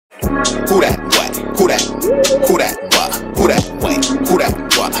Who that? What? Who that? Who that? What? Who that? Wait. Who that?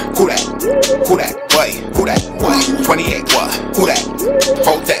 What? Who that? Who that? Wait. Who that? What? 28. What? Who that?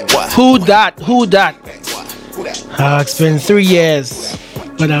 Hold that. What? Who that? Who that? Who that? It's been 3 years,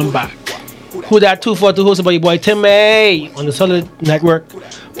 but I'm back. Who that? 242 hosted by your boy Tim May on the Solid Network,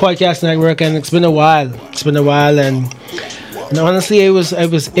 Podcast Network, and it's been a while. And honestly, I was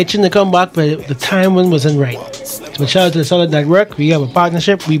itching to come back, but the timing wasn't right. So shout out to the Solid Network. We have a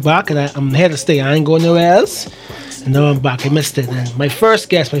partnership. We back, and I'm here to stay. I ain't going nowhere else. And now I'm back. I missed it. And my first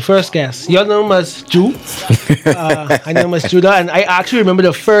guest. Y'all know him as Ju. I know him as Judah, and I actually remember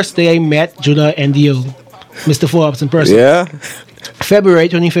the first day I met Judah NDO, Mr. Forbes in person. Yeah. February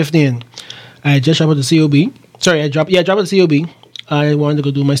 2015. I just dropped out the COB. Sorry, I dropped out the COB. I wanted to go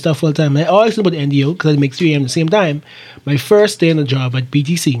do my stuff full time. I always knew about the NDO because I make 3 a.m. at the same time. My first day on the job at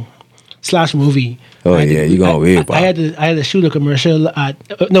BTC/movie. Oh yeah, you going weird, I had to shoot a commercial at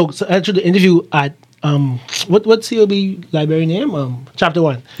I had to shoot the interview at what COB library name? Chapter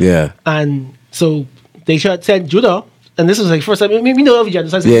 1. Yeah. And so they said Judah. And this was like first time we know of each other.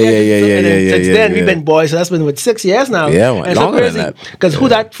 So Yeah. Since then we've been boys. So that's been 6 years now. Yeah, man, and longer than that. Because who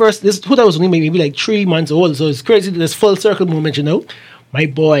that was only maybe like 3 months old. So it's crazy this full circle moment. My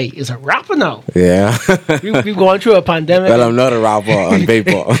boy is a rapper now. Yeah. We've gone through a pandemic. Well, I'm not a rapper on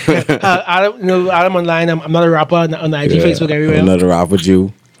paper. Adam online. I'm not a rapper on the IG, Facebook, everywhere. I'm not a rapper,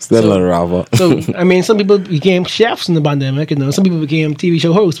 Jew. Still not a rapper. So, I mean, some people became chefs in the pandemic, some people became TV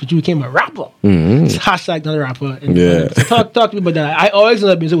show hosts, but you became a rapper. Mm-hmm. It's hashtag not a rapper. Yeah. So talk to me about that. I always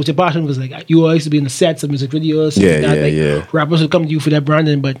know music was your passion because like you always used to be in the sets of music videos. Yeah. Rappers would come to you for their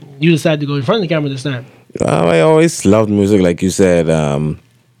branding, but you decided to go in front of the camera this time. I always loved music, like you said,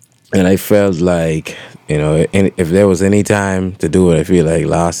 and I felt like, if there was any time to do it, I feel like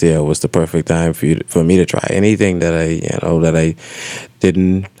last year was the perfect time for me to try anything that I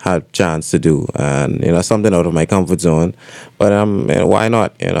didn't have chance to do, and something out of my comfort zone. But why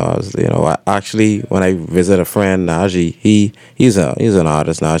not? Actually, when I visit a friend, Najee, he's an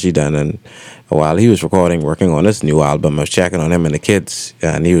artist. Najee Dunn, while he was working on this new album, I was checking on him and the kids,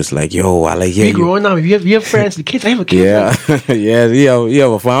 and he was like, "Yo, I like you growing up. You have friends, the kids. I have a kid. Yeah, yeah. You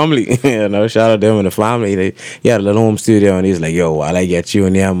have a family. Shout out to them and the family. He had a little home studio, and he's like, "Yo, I like get you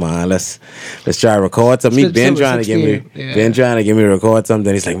in there, man. Let's try to record something." Ben trying to get me to record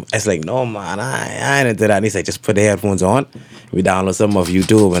something. It's like, no, man, I ain't into that. And he's like, just put the headphones on. We download some of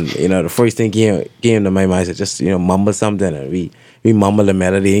YouTube, and the first thing came to my mind is just mumble something, and we mumble the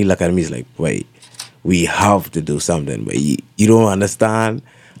melody. And he look at me, he's like, wait, we have to do something, but you don't understand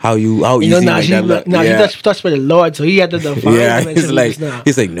how easy Najee touched by the Lord, so he had to define. Yeah, he's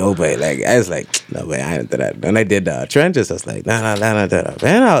like no, but I was like, no, but I ain't into that. And I did Trenches. I was like, nah,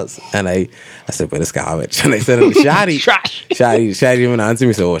 Penthouse. And I said, but it's garbage. And I said it to Shadi. Trash. Shadi even answered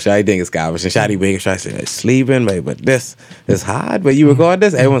me, so Shadi think it's garbage. And Shadi wake up, said, sleeping, but this is hard. But you record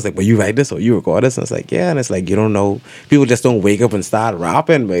this? Everyone's like, but you write this or you record this? And it's like, yeah. And it's like, you don't know. People just don't wake up and start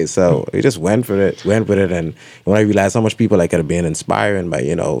rapping, but so we just went with it. And when I realized how much people I could have been inspiring by,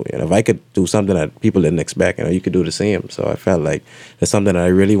 if I could do something that people didn't expect, you could do the same. So I felt like it's something that I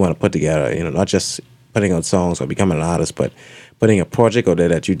really want to put together, not just putting out songs or becoming an artist, but putting a project out there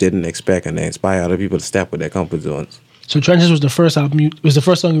that you didn't expect and they inspire other people to step with their comfort zones. So Trenches was the first song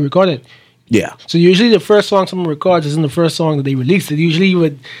you recorded? Yeah. So usually the first song someone records isn't the first song that they release. Usually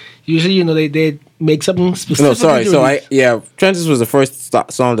they make something specific. No, sorry. So Trenches was the first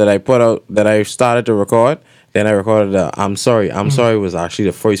song that I put out, that I started to record. Then I recorded I'm Sorry. I'm Sorry was actually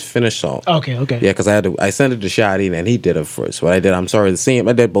the first finished song. Okay. Yeah, because I sent it to Shadi and he did it first. What I did, I'm Sorry,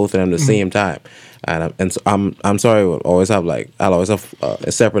 I did both of them the same time. And so I'm Sorry will always have I'll always have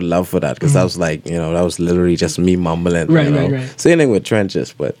a separate love for that because that was that was literally just me mumbling. Right. Same thing with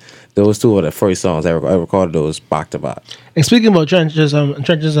Trenches, but those two were the first songs I recorded those back to back. And speaking about Trenches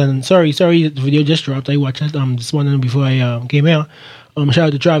and Sorry, the video just dropped. I watched it this morning before I came here. Shout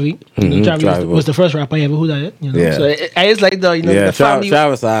out to Travi. Travi was the first rapper I ever who did it. Yeah. So I just like the family.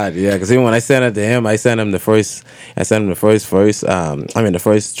 Travis hard, yeah. Because even when I sent it to him, I sent him the first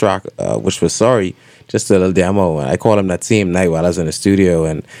track, which was Sorry, just a little demo. And I called him that same night while I was in the studio,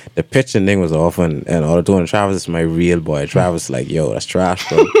 and the pitching thing was off, and all the doing. Travis is my real boy. Travis like, yo, that's trash,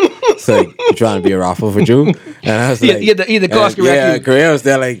 bro. So you trying to be a rapper for Drew? And I was like, he had the cost correct. Yeah, Korea was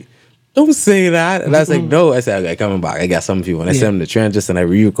there like, don't say that. And I was like, no. I said, okay, coming back. I got something for you. When I sent him the Trenches and I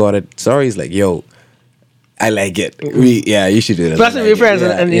re-recorded Sorry, he's like, yo, I like it. You should do that. Plus, we're friends,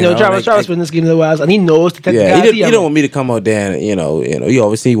 and Travis been in this game in a while, and he knows the technicality. He didn't want me to come out there, and he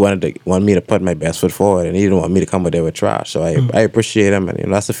obviously wanted me to put my best foot forward, and he didn't want me to come out there with trash. So I appreciate him,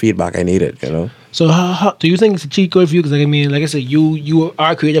 and that's the feedback I needed. So how do you think it's a cheat code for you? Because like, I mean, like I said, you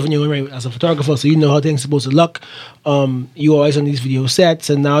are creative in your own right as a photographer, so you know how things are supposed to look. You always on these video sets,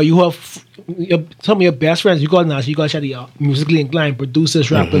 and now you have some of your best friends. You got now, so you got Shady musically inclined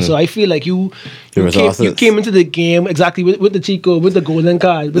producers, rappers. So I feel like you came into the game exactly with the cheat code, with the golden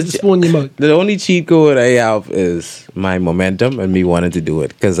card, with the spoon in your mouth. The only cheat code I have is my momentum and me wanting to do it,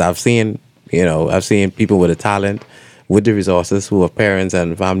 because I've seen people with a talent, with the resources, who have parents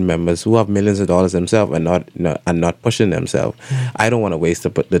and family members who have millions of dollars themselves and not pushing themselves. I don't want to waste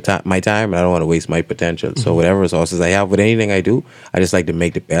my time, and I don't want to waste my potential. So whatever resources I have with anything I do, I just like to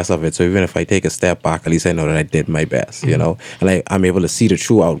make the best of it. So even if I take a step back, at least I know that I did my best, and I'm able to see the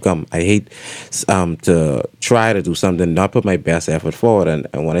true outcome. I hate to try to do something, not put my best effort forward,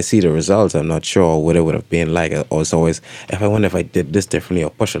 and when I see the results, I'm not sure what it would have been like. It's always, if I did this differently or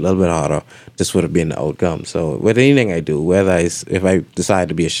push a little bit harder, this would have been the outcome. So with anything I do, whether if I decide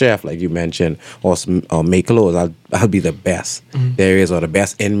to be a chef, like you mentioned, or make clothes, I'll be the best there is, or the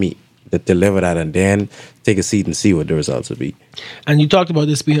best in me, to deliver that, and then take a seat and see what the results would be. And you talked about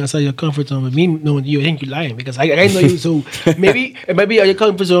this being outside your comfort zone. With me knowing you, I think you're lying, because I know you. So maybe it might be out your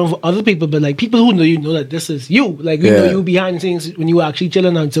comfort zone for other people, but like people who know you know that this is you. Like we know you behind the scenes when you were actually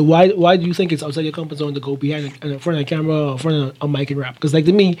chilling out. So why do you think it's outside your comfort zone to go behind in front of a camera or in front of a mic and rap? Because like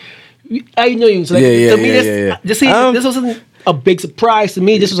to me, I know you. So like to me, this wasn't a big surprise to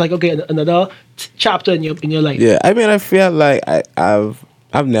me. This was like, okay, another chapter in your life. Yeah, I mean, I feel like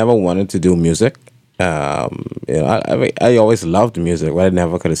I've never wanted to do music. I always loved music, but I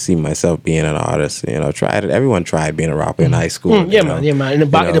never could have seen myself being an artist. Tried it. Everyone tried being a rapper in high school. Yeah, man. In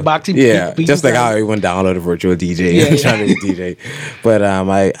the boxing. Yeah, just like how everyone downloaded virtual DJ and trying to be DJ. But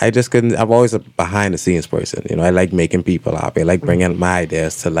I just couldn't. I'm always a behind the scenes person. I like making people happy. I like bringing my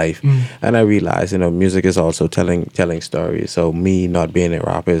ideas to life. And I realized, music is also telling stories. So me not being a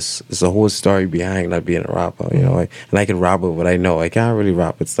rapper is a whole story behind not being a rapper. And I can rap with what I know. I can't really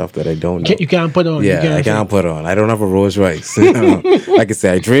rap with stuff that I don't know. You can't put on. Yeah, I can't put on. I don't have a Rolls Royce. I can say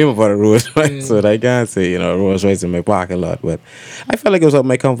I dream about a Rolls Royce, but I can't say a Rolls Royce in my parking lot. But I felt like it was out of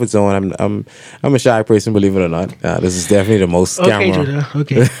my comfort zone. I'm a shy person, believe it or not. This is definitely the most camera.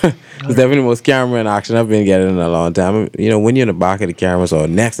 Okay. It's definitely the most camera in action I've been getting in a long time. When you're in the back of the cameras or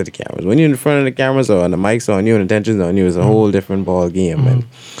next to the cameras, when you're in front of the cameras or on the mics on you and the tension's on you, it's a whole different ball game. And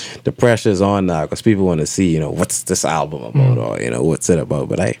the pressure's on now because people want to see, what's this album about or what's it about.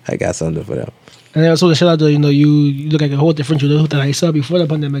 But I got something for them. And also the shout out to, you look like a whole different Judah that I saw before the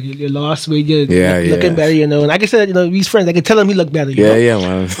pandemic. You lost weight, you're looking better, And like I said, these friends, I can tell them he looked better. Yeah,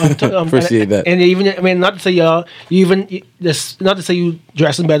 man. Appreciate that. And even, not to say not to say you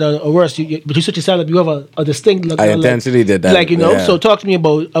dressing better or worse, but you switch your style up. You have a distinct look. I intentionally did that. So talk to me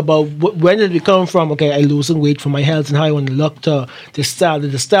about when did it come from, okay, I losing weight for my health and how I want to look, to this style.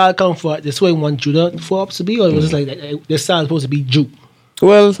 Did the style come for this way I want Judah Forbes to be, or was it like this style is supposed to be Jew?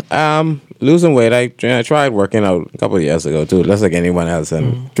 Well, losing weight, I tried working out a couple of years ago too, just like anyone else.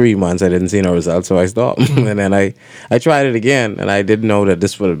 And 3 months I didn't see no results, so I stopped. And then I tried it again, and I didn't know that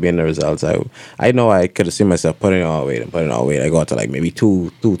this would have been the results. I know I could have seen myself putting on weight. I got to like maybe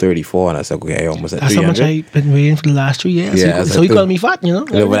 234, and I said, okay, I almost at 300. That's how much I've been weighing for the last 3 years. Yeah, so you call me fat,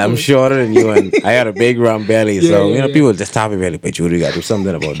 But I'm shorter than you, and I had a big round belly. People just tell me, really, but you got to do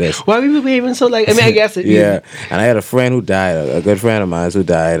something about this. Why are we behaving so like? I mean, I guess it. Yeah, and I had a friend who died, a good friend of mine who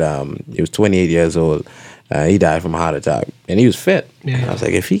died. He was 28 years old. He died from a heart attack, and he was fit. Yeah. I was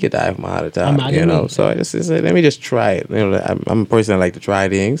like, if he could die from a heart attack, So I just said, let me just try it. I'm a person that like to try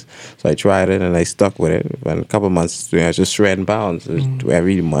things, so I tried it and I stuck with it. And a couple of months, I was just shredding pounds.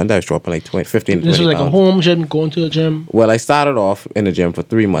 Every month, I was dropping like 15 to 20 pounds. This was like a home gym, going to the gym. Well, I started off in the gym for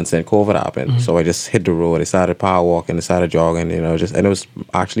 3 months, and COVID happened, so I just hit the road. I started power walking, I started jogging. And it was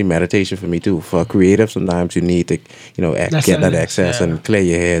actually meditation for me too. For creative, sometimes you need to, get that access and clear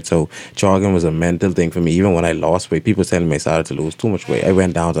your head. So jogging was a mental thing for me. Even when I lost weight, people telling me I started to lose too much weight. I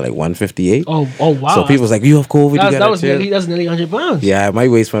went down to like 158. Oh wow! So people was like, "You have COVID." That's nearly 100 pounds. Yeah, my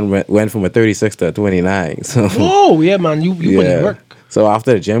waist went from a 36 to a 29. So whoa, yeah, man, you put in work. So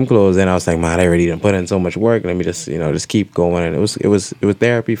after the gym closed, then I was like, man, I already didn't put in so much work. Let me just keep going. And it was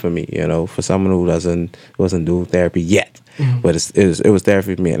therapy for me, for someone who wasn't do therapy yet. But it was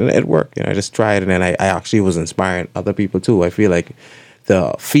therapy for me, and it worked. I just tried it, and I actually was inspiring other people too. I feel like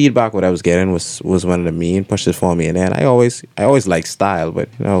the feedback what I was getting was one of the main pushes for me. And then I always like style, but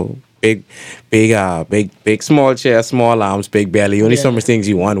big small chest, small arms, big belly. Only Yeah. so much things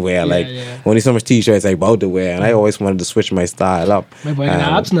you want to wear. Like yeah. only so much t-shirts I about to wear, and I always wanted to switch my style up. My boy got And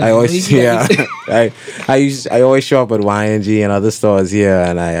abs now. I always Yeah. I always show up at YNG and other stores here,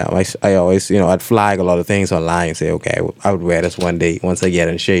 and I always I'd flag a lot of things online and say, okay, I would wear this one day once I get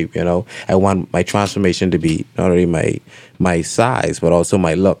in shape. I want my transformation to be not only my size but also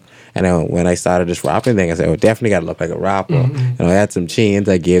my look. And then when I started this rapping thing, I said, "Oh, definitely gotta look like a rapper." Mm-hmm. I had some chains.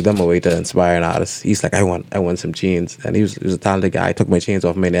 I gave them away to inspiring artists. He's like, "I want some chains," and he was a talented guy. I took my chains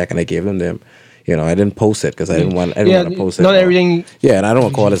off my neck and I gave them to him. I didn't post it because I didn't want to post it. Not everything. Yeah, and I don't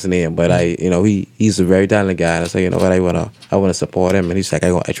want to call his name, but he's a very talented guy. And I said, what, I wanna support him. And he's like,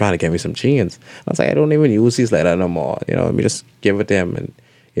 I trying to get me some chains. I was like, I don't even use these like that no more. Let me just give it to him. And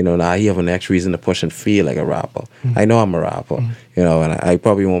now he have an next reason to push and feel like a rapper. I know I'm a rapper, and I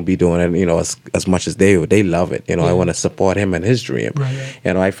probably won't be doing it, as much as they would. They love it. I want to support him and his dream. Right.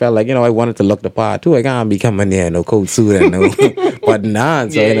 I felt like, I wanted to look the part too. I can't be coming there in no coat suit and no button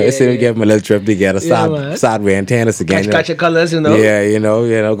on. So, instead of give him a little trip together, start wearing tennis again. Catch your colors, Yeah,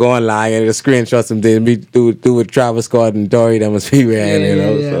 go online and just screenshot some things. Do what Travis Scott and Dory that must be wearing,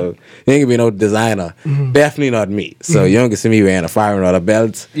 So there ain't gonna be no designer. Definitely not me. So you don't get to see me wearing a $500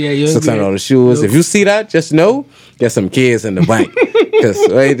 belt. Yeah, you $600 shoes. If you see that, just know get some kids in the bank. Because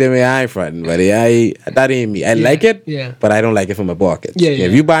I ain't fronting, but that ain't me. I like it, but I don't like it for my pockets. Yeah.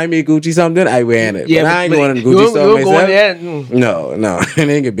 If you buy me Gucci something, I wearing it. Yeah, but I ain't but going to the Gucci store myself. There. No, it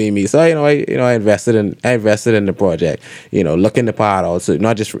ain't gonna be me. So I invested in the project. Looking the part also.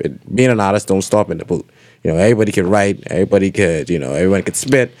 Not just being an artist. Don't stop in the booth. Everybody could write, everybody could, everyone could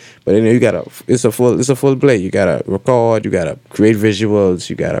spit, but you gotta. It's a full play. You gotta record, you gotta create visuals,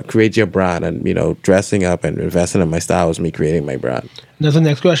 you gotta create your brand, and dressing up and investing in my style was me creating my brand. That's the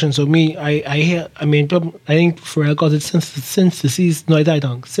next question. So me, I think Pharrell calls it synthesis. No, I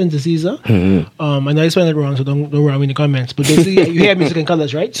don't. Synthesizer. I know I spelled it wrong, so don't wrong me in the comments. But basically, you hear music in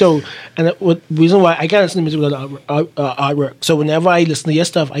colors, right? So, and what reason why I can't listen to music without artwork. So whenever I listen to your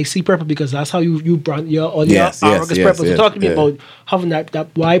stuff, I see purple because that's how you brand your artwork is purple. So talk to me about having that.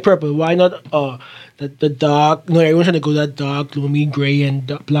 Why purple? Why not the dark? Everyone's trying to go that dark, gloomy, gray, and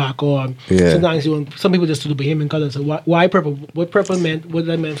black. Or sometimes some people just do the Bohemian colors. So why purple? What purple meant? What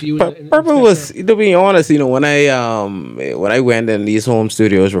that meant for you? Purple was, to be honest, when I went in these home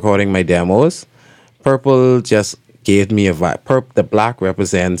studios recording my demos, purple just gave me a vibe. The black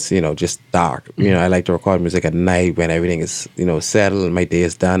represents, just dark. I like to record music at night when everything is, settled and my day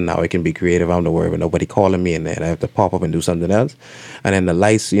is done. Now I can be creative. I don't have to worry about nobody calling me and then I have to pop up and do something else. And then the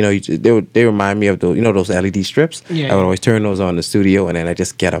lights, they remind me of those LED strips. Yeah. I would always turn those on in the studio and then I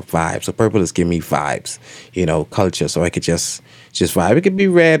just get a vibe. So purple is giving me vibes, culture. So I could just vibe. It could be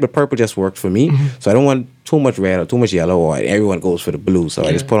red, but purple just worked for me. So I don't want too much red or too much yellow, or everyone goes for the blue. So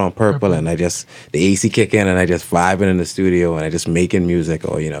I just put on purple and the AC kick in and I just vibing in the studio and I just making music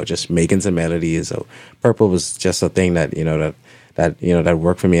or just making some melodies. So purple was just a thing that that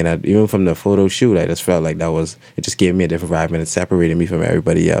worked for me, and even from the photo shoot, I just felt like it just gave me a different vibe and it separated me from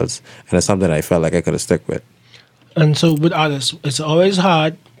everybody else, and it's something I felt like I could have stuck with. And so with artists, it's always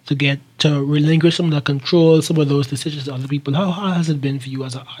hard to get to relinquish some of the control, some of those decisions to other people. How hard has it been for you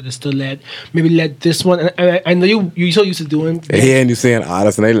as an artist to let this one? And I know you so used to doing. Yeah, and you saying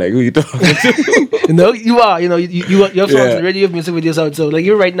artist, and I like, who you talking to? You are. Your songs already have music videos out. So like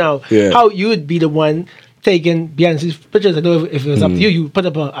you right now, how you would be the one taking Beyonce's pictures. I know if it was up to you, you put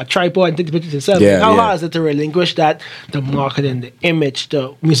up a tripod and take the pictures yourself. How hard is it to relinquish that, the marketing, the image,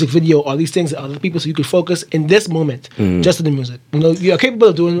 the music video, all these things to other people, so you could focus in this moment just on the music? You are capable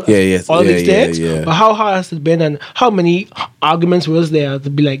of doing all of these things, but how hard has it been, and how many arguments was there to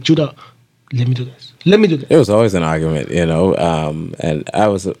be like, Judah, let me do this. It was always an argument, and I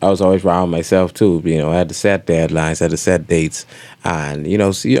was always around myself too. I had to set deadlines, I had to set dates, and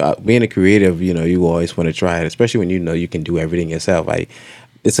being a creative, you always want to try it, especially when you can do everything yourself.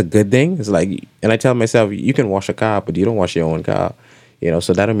 It's a good thing. It's like, and I tell myself, you can wash a car, but you don't wash your own car.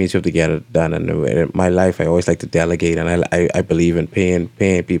 So that means you have to get it done. And in my life, I always like to delegate, and I believe in paying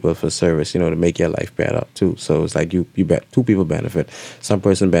people for service, to make your life better too. So it's like you two people benefit. Some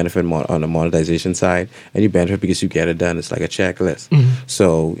person benefit more on the monetization side, and you benefit because you get it done. It's like a checklist.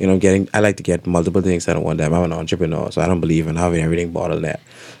 So I like to get multiple things at one time. I'm an entrepreneur, so I don't believe in having everything bottleneck.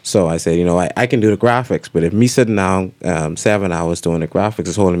 So I said, I can do the graphics, but if me sitting down 7 hours doing the graphics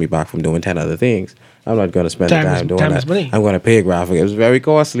is holding me back from doing 10 other things, I'm not going to spend the time doing that. I'm going to pay a graphic. It was very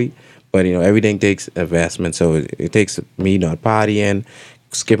costly, but everything takes investment. So it takes me not partying,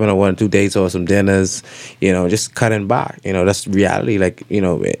 skipping on 1 or 2 dates or some dinners, just cutting back. That's reality. Like,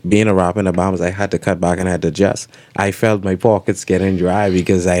 being a rapper in the Bahamas, I had to cut back and I had to adjust. I felt my pockets getting dry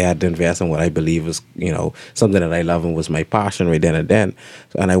because I had to invest in what I believe was, something that I love and was my passion right then and then.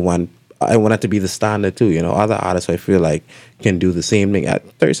 And I want it to be the standard too. Other artists I feel like can do the same thing.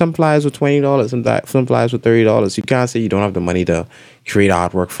 Some flyers with $20, some flyers with $30. You can't say you don't have the money to create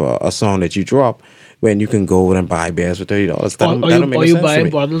artwork for a song that you drop when you can go and buy bears for $30. That don't make sense to me.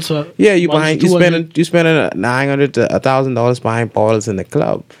 Bottles for You spending $900 to $1,000 buying bottles in the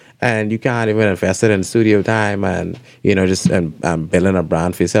club. And you can't even invest it in studio time and, just building a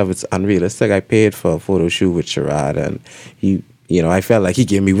brand for yourself. It's unrealistic. I paid for a photo shoot with Sherrod, and he, I felt like he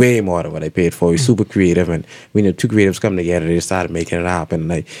gave me way more than what I paid for. He's super creative, and when the two creatives come together, they started making it happen.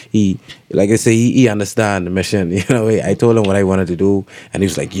 Like he understand the mission. I told him what I wanted to do, and he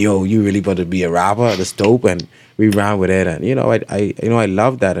was like, "Yo, you really want to be a rapper? That's dope." And we ran with it, and I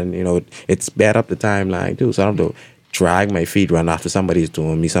love that, and it's sped up the timeline too. So I don't have to drag my feet run after somebody's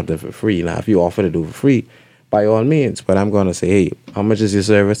doing me something for free. Now, if you offer to do for free, by all means, but I'm gonna say, hey, how much is your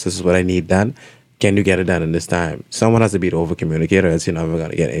service? This is what I need done. Can you get it done in this time? Someone has to be the over communicator, else you're never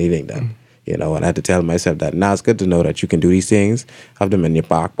gonna get anything done. And I had to tell myself that. Now it's good to know that you can do these things, have them in your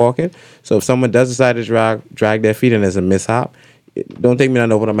back pocket. So if someone does decide to drag their feet and there's a mishap, don't take me down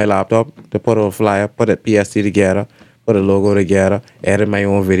to open up my laptop to put a flyer, put a PST together, put a logo together, edit my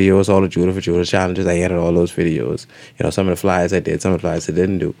own videos, all the Judah for Judah challenges. I edit all those videos. Some of the flyers I did, some of the flyers I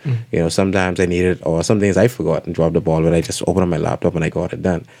didn't do. Sometimes I needed, or some things I forgot and dropped the ball, but I just opened up my laptop and I got it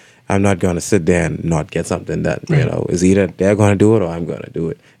done. I'm not going to sit there and not get something done. Right. It's either they're going to do it or I'm going to do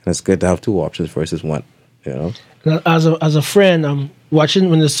it. And it's good to have two options versus one. As a friend, I'm watching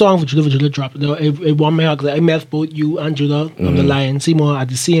when the song for Judah dropped. It won my heart because I met both you and Judah of the Lion Seymour at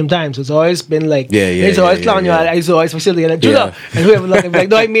the same time. So it's always been like, it's always clown you. I used to always facilitate like Judah and whoever like,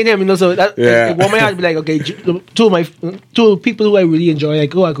 no, I mean him. So that it won my heart to be like, okay, two people who I really enjoy, like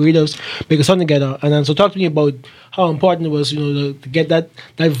creatives, make a song together. And then so talk to me about how important it was, to get that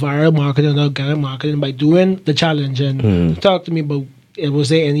viral marketing, organic marketing by doing the challenge. And talk to me about. Was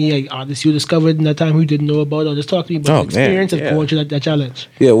there any artists you discovered in that time who you didn't know about, or just talk to me about the experience of going through that challenge?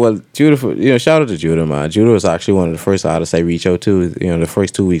 Yeah, well, Judah, shout out to Judah, man. Judah was actually one of the first artists I reached out to, the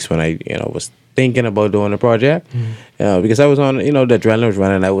first 2 weeks when I, was thinking about doing the project, because I was on, the adrenaline was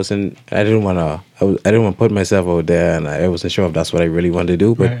running. I didn't want to put myself out there, and I wasn't sure if that's what I really wanted to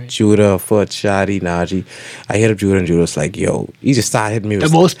do. But Judah, Foot, Shadi, Najee, I hit up Judah, and Judah was like, "Yo," he just started hitting me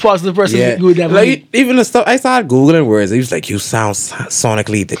with the most positive person you would ever meet. Even the stuff I started googling words. He was like, "You sound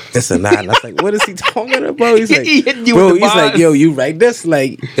sonically this and that." And I was like, "What is he talking about?" He's like, "Bro," he's like, "Yo, you write this?"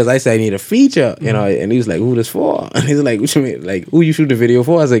 Like, because I said I need a feature, and he was like, "Who this for?" And he's like, "What you mean? Like, who you shoot the video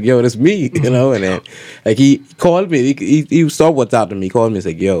for?" I was like, "Yo, that's me," And then like he called me, he saw what's out to me. He called me and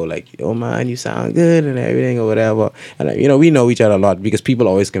said, "Yo, yo man, you sound good and everything or whatever." And we know each other a lot because people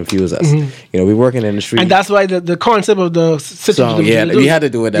always confuse us. We work in the industry, and that's why the concept of the situation. We had to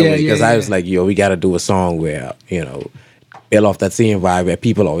do it that way because I was like, "Yo, we got to do a song where build off that same vibe where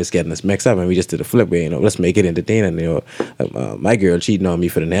people always getting this mixed up," and we just did a flip where let's make it entertaining. My girl cheating on me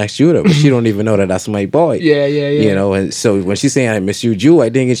for the next Judah, but she don't even know that that's my boy. And so when she's saying I miss you, Jew, I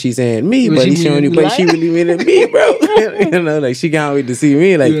think she's saying me, but he's showing you, but she really meaning me, bro. Like she can't wait to see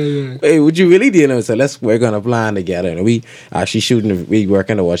me. Like, hey, what you really doing? So we're gonna plan together, and we actually we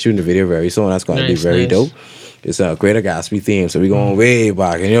working towards shooting the video very soon. That's gonna be very dope. It's a Greater Gatsby theme, so we going way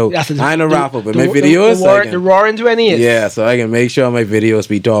back. And I ain't a rapper, but my videos the Roaring 20th. Yeah, so I can make sure my videos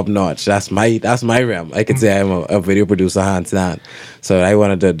be top notch. That's my realm. I can say I'm a video producer hands down. So I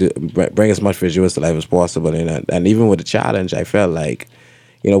wanted to bring as much visuals to life as possible, and even with the challenge, I felt like,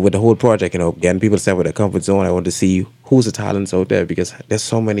 with the whole project, getting people to step with their comfort zone. I want to see who's the talents out there because there's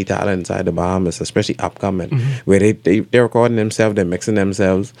so many talents inside the Bahamas, especially upcoming, where they're recording themselves, they're mixing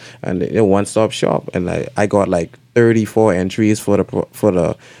themselves, and they're one-stop shop. And I got like 34 entries for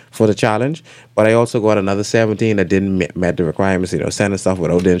the challenge, but I also got another 17 that didn't met the requirements. Sending stuff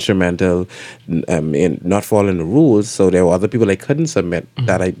without the instrumental, and not following the rules. So there were other people I couldn't submit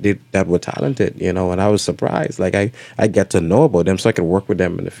that I did that were talented. And I was surprised. Like I get to know about them, so I could work with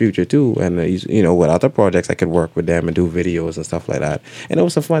them in the future too. And with other projects, I could work with them and do videos and stuff like that. And it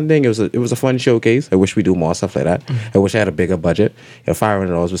was a fun thing. It was a fun showcase. I wish we do more stuff like that. I wish I had a bigger budget.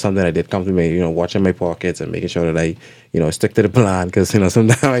 $500 was something that did come to me. Watching my pockets and making sure that I stick to the plan, because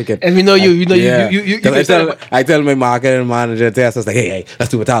sometimes I I could. And we know you know Yeah. you 'Cause I tell my marketing manager, Tess, I was like, hey,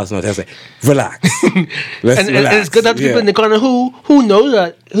 let's do a $1,000. Tess like, relax. Let's and relax. it's good to have people in the corner who know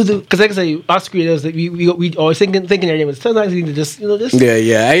that, because like I say, us creators, like we always thinking their name. It's sometimes you need to just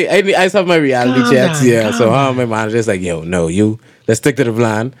Yeah. I just have my reality Calm checks. down, Yeah. calm So down. my manager's like, yo, no, let's stick to the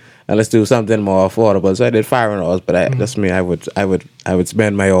plan and let's do something more affordable. So I did $500, but that's me. I would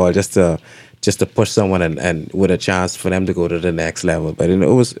spend my all just to push someone and with a chance for them to go to the next level. But it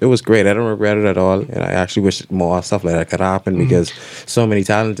was great. I don't regret it at all, and I actually wish more stuff like that could happen because so many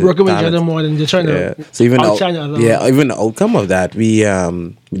talented working with each other talent- more than just trying yeah. to So even outshine the other. even the outcome of that, we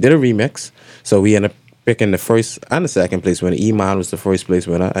did a remix. So we ended up picking the first and the second place winner. Iman was the first place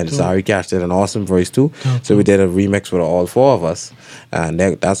winner, and Zari Cash did an awesome voice too. So we did a remix with all four of us, and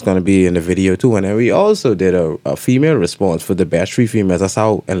that's going to be in the video too. And then we also did a female response for the best three females. That's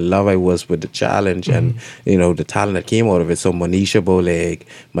how in love I was with the challenge and the talent that came out of it. So Monisha Boleg,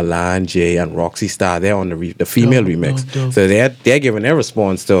 Milan J, and Roxy Star, they're on the female remix. dope. So they're giving their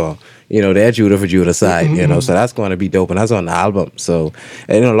response to their Judah for Judah side, so that's going to be dope, and that's on the album. So,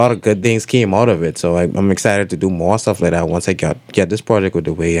 a lot of good things came out of it. So I'm excited to do more stuff like that once I get this project with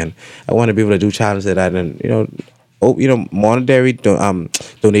the way, and I want to be able to do challenges like that, and monetary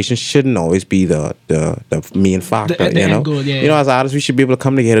donations shouldn't always be the main factor. The end goal, yeah. As artists, we should be able to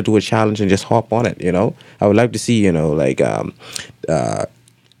come together, do a challenge, and just hop on it. I would like to see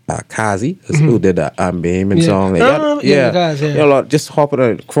Kazi, who did the Bayman song. Just hopping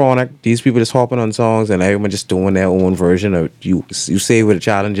on Chronic. These people just hopping on songs and everyone just doing their own version of you say with the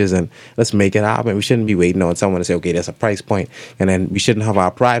challenges and let's make it happen. We shouldn't be waiting on someone to say, okay, there's a price point, and then we shouldn't have our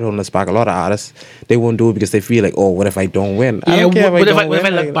pride holding us back. A lot of artists, they won't do it because they feel like, oh, what if I don't win? I don't care what if I win.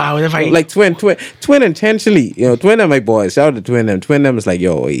 what if I Like Twin intentionally, Twin and my boys, shout out to Twin them. Twin them is like,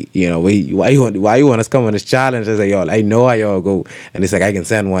 yo, why you want us come on this challenge? I was like, yo, I know how y'all go, and it's like I can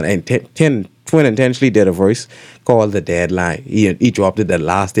send one. And Twin intentionally did a voice called The Deadline. He dropped it the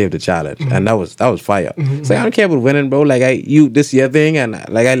last day of the challenge, and that was fire. So I don't care about winning, bro. Like this your thing, and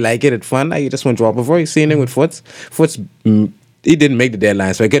like I like it. It's fun. I just want to drop a voice. Same thing with Foots. He didn't make the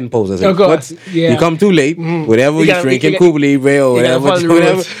deadline, so I couldn't post. I was like, Of course, Foots, yeah. you come too late. Whatever he's drinking, Cuba Libre or whatever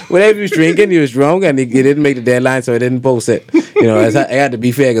he was drinking, he was drunk, and he didn't make the deadline, so I didn't post it. I had to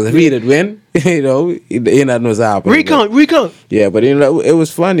be fair because if he did win, he not knows how. Recount. Yeah, but it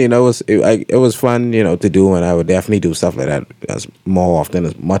was fun. It was fun. To do, and I would definitely do stuff like that as more often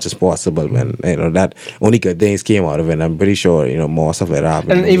as much as possible. And that only good things came out of it. And I'm pretty sure more stuff like that.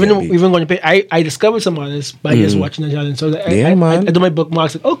 And even going to pay, I discovered some artists by just watching the challenge. So man. I do my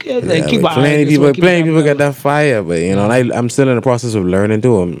bookmarks. Like, okay, like, keep my plenty eye. people got that fire, but and I'm still in the process of learning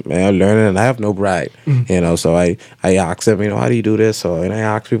too. I'm learning, and I have no pride. So I ask them, how do you do this? And I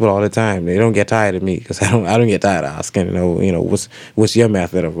ask people all the time. They don't get tired of me because I don't get tired of asking. What's your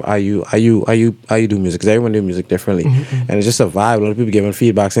method of how you do music? Because everyone do music differently, and it's just a vibe. A lot of people giving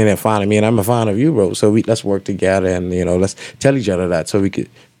feedback saying they're fan of me, and I'm a fan of you, bro. So let's work together, and let's tell each other that, so we could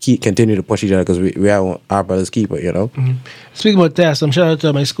continue to push each other because we are our brother's keeper. Speaking about that, shout out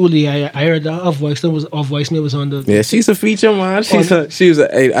to my schoolie. I heard Off Voicemail was on the. Yeah, she's a feature, man.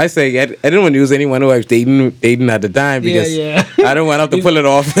 I say I didn't want to use anyone who I was dating at the time because I don't want to have to pull it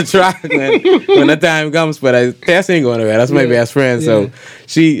off the track when the time comes. But Tess ain't going nowhere. That's my best friend. So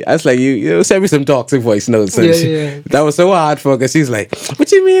I was like, you send me some toxic voice notes. And that was so hard for her because she's like,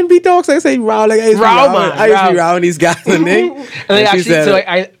 what you mean be toxic? I say raw, like I used to be rawing these guys and actually, so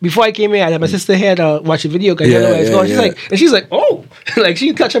before I came in, I had my sister here to watch a video because she's like, oh, like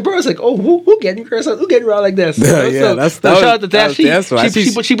she touched her purse, like, oh, who getting cursed? Who getting around like this? Shout out to Tess.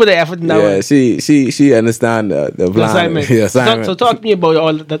 She put the effort in that one. Yeah, she understand the plan. The assignment. So talk to me about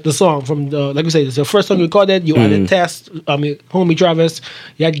all the song from like we say, it's your first time you recorded. You added Tess, homie Travis.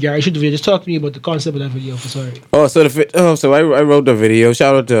 You had Gary shoot the video. Just talk to me about the concept of that video. Sorry. So I wrote the video.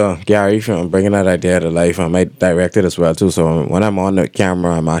 Shout out to Gary for bringing that idea to life. I directed as well too. So when I'm on the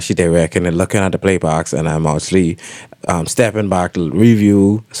camera, I'm actually directing and looking at the playbox, and I'm actually stepping back to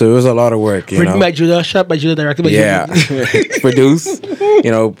review. So it was a lot of work. Written by Judah, shot by Judah, directed by Judah.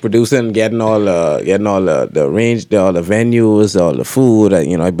 Producing, getting all the range, all the venues, all the food.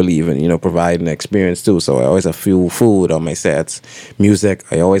 I believe in providing experience too. So I always have food on my sets, music.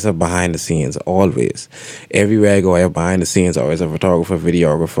 I always have behind the scenes. Always, everywhere I go, I have behind the scenes. I always have a photographer,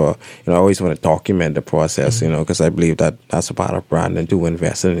 videographer. I always want to document the process. Because I believe that's a part of branding to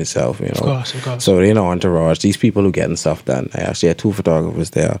invest in itself. Of course. So entourage, these people who getting stuff done. I actually had 2 photographers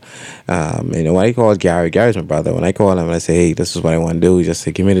there. When I called Gary's my brother. When I call him and I say, hey, this is what I want to do, he just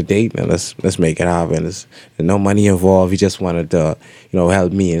say, give me the date and let's make it happen. There's no money involved. He just wanted to,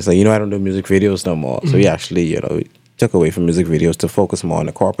 help me. And it's like, I don't do music videos no more. So he actually, took away from music videos to focus more on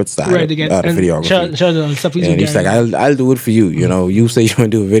the corporate side Right, again. of the And videography. shout out stuff we do. And he's like, Gary. I'll do it for you. You know, you say you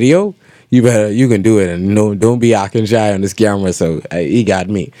want to do a video, you can do it, and no, don't be acting shy on this camera. So he got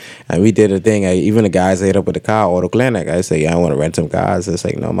me, and we did a thing. Even the guys I hit up with the car auto clinic. I say, I want to rent some cars. It's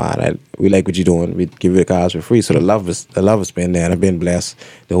like, no man, we like what you're doing. We give you the cars for free. So the love has been there, and I've been blessed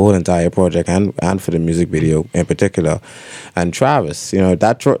the whole entire project, and for the music video in particular. And Travis, you know,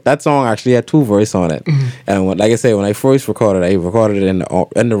 that song actually had 2 verses on it, and like I say, when I first recorded, I recorded it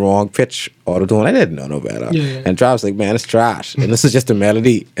in the wrong pitch auto tune. I didn't know no better. Yeah. And Travis like, man, it's trash, and this is just a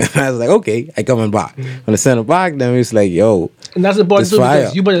melody. And I was like, okay, I coming back. When I sent it back, then he was like, yo, And that's important It's too, fire.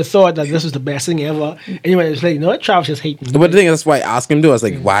 because you might have thought that this was the best thing ever. And you might have said, you know what, Travis just hating. But the thing is, that's why I asked him to do. I was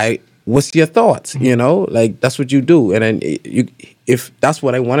like, why? What's your thoughts? You know, like that's what you do. And then if that's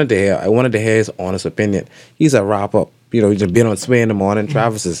what I wanted to hear, I wanted to hear his honest opinion. He's a rapper. You know, he's been on Sway in the Morning.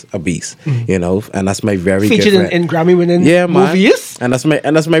 Travis is a beast. You know, and that's my very Featured good friend. in Grammy winning movies. And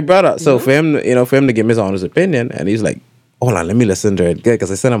that's my brother. So for him, you know, for him to give me his honest opinion, and he's like, hold on, let me listen to it good,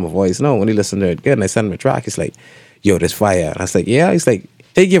 because I sent him a voice. No, when he listened to it good, and I sent him a track, he's like, yo, this fire. And I was like, yeah. He's like,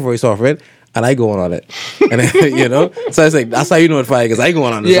 take your voice off it, and I go on it. And then, you know, so I was like, that's how you know it's fire, because I go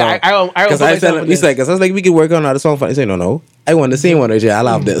on the Yeah, song. I Because I said, he's like, because I was like, we could work on another song. He said, no, I want the same one, AJ. I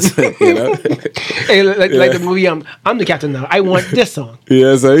love this. You know. Hey, like the movie, I'm the captain now. I want this song.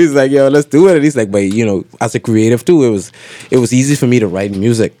 Yeah, so he's like, yo, let's do it. And he's like, but you know, as a creative too, it was easy for me to write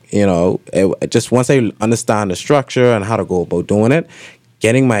music. You know, just once I understand the structure and how to go about doing it,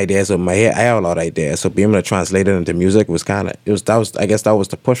 getting my ideas in my head, I have a lot of ideas. So being able to translate it into music was I guess that was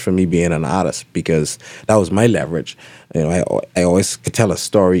the push for me being an artist, because that was my leverage. You know, I always could tell a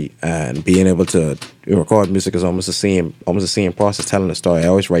story, and being able to record music is almost the same process, telling a story. I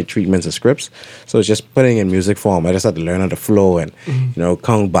always write treatments and scripts, so it's just putting in music form. I just had to learn how to flow and you know,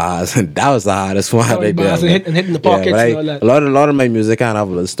 count bars, and that was the hardest one. Counting bars and hitting the pockets and all that. A lot of my music kind of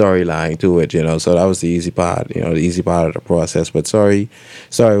have a storyline to it, you know. So that was the easy part, you know, the easy part of the process. But sorry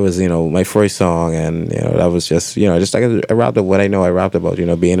was, you know, my first song, and you know, that was just, you know, just like I rapped about what I know I rapped about, you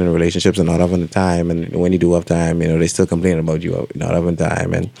know, being in relationships and not having the time, and when you do have time, you know, they still complain about you not having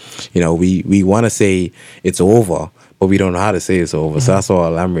time, and you know, we want to say it's over, but we don't know how to say it's over. So that's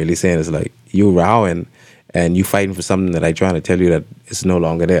all I'm really saying is like, you rowing and you fighting for something that I trying to tell you that it's no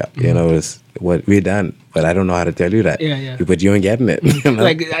longer there. You know, it's what we're done, but I don't know how to tell you that. Yeah. But you ain't getting it. You know?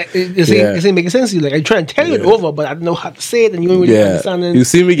 Like this ain't making sense to you. Like I try to tell you it's over, but I don't know how to say it, and you don't really understand it. You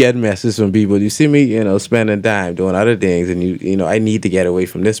see me getting messages from people. You see me, you know, spending time doing other things, and you know, I need to get away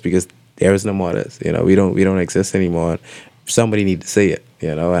from this because there is no more of this. You know, we don't exist anymore. Somebody need to say it.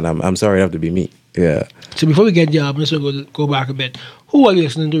 You know, and I'm sorry it have to be me. Yeah. So before we get I'm just gonna go back a bit. Who are you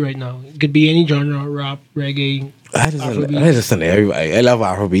listening to right now? It could be any genre: rap, reggae, I listen to everybody. I love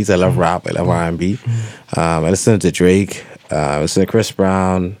Afrobeats. I love rap. I love R&B. I listen to Drake. I listen to Chris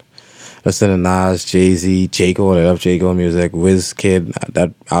Brown. I listen to Nas, Jay-Z, J. Cole. I love J. Cole music. Wizkid.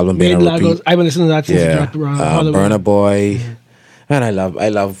 That album been on repeat. I've been listening to that since it dropped around. Burna Boy. And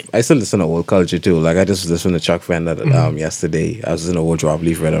I still listen to old culture too. Like I just listened to Chuck Fender yesterday. I was listening to old Drop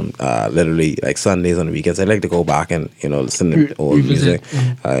Leaf Rhythm, literally like Sundays on the weekends. I like to go back and, you know, listen to old music. You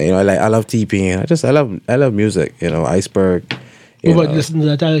know, I love TP, and I love music. You know, Iceberg. What about listening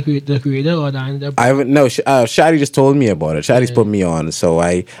to the creator or the I haven't. No, Shadi just told me about it. Shadi's put me on, so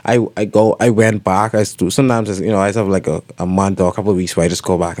I went back. Sometimes, you know, I have like a month or a couple of weeks where I just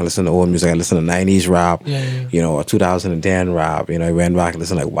go back and listen to old music. I listen to 90s rap, you know, or 2010 rap. You know, I went back and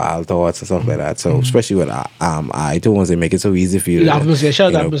listened to like Wild Thoughts and stuff like that. So especially with iTunes, they make it so easy for you. That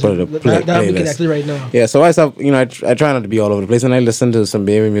playlist. connected right now. Yeah, so I you know, I try not to be all over the place, and I listen to some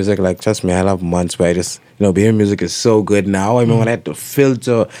baby music. Like, trust me, I love months where I just, you know, baby music is so good now. I mean, when I had to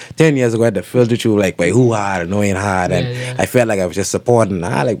filter 10 years ago, I had to filter through like, wait, who hard, annoying hard, and I felt like I was just supporting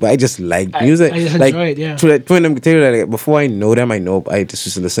but I just like music. I just like, enjoy it, yeah. Twin them tell you that, like, before I know them, I just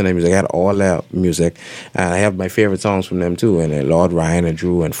used to listen to music. I had all their music, and I have my favorite songs from them too. And Lord Ryan and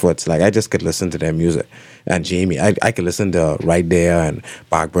Drew and Foots, like I just could listen to their music. And Jamie, I could listen to Right There and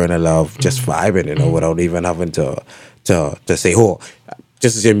Back Burner Love, just vibing, you know, without even having to say, oh,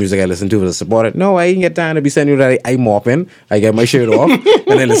 just as your music I listen to as a supporter. No, I ain't get time to be sending you that. I mopping, I get my shirt off, and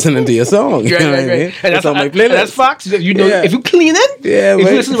then listening to your song. You know what I mean? And that's on my playlist. That's facts. You know, if you clean it, if you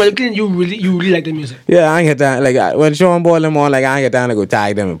listen to it clean, you really like the music. Yeah, I ain't get time. Like when Sean Boy them on, like I ain't get time to go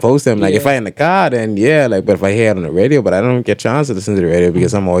tag them and post them. Like if I in the car, then yeah, like but if I hear it on the radio, but I don't get a chance to listen to the radio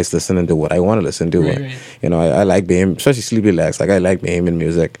because I'm always listening to what I want to listen to. Right. You know, I like being, especially Sleepy Legs. Like I like being in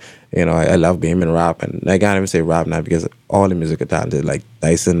music. You know, I love being in rap, and I can't even say rap now because all the music are talented, like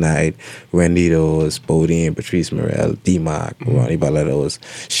Dyson Knight, Wendy Doors, Bodie, and Patrice Morel, D-Mark, Ronnie Balados,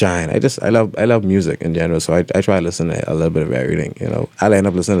 Shine. I love music in general, so I try to listen to a little bit of everything. You know, I end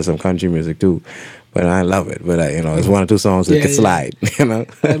up listening to some country music too, but I love it. But you know, it's one or two songs that can slide. You know,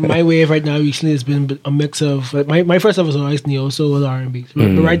 my wave right now recently has been a mix of my first love was always neo soul R&B,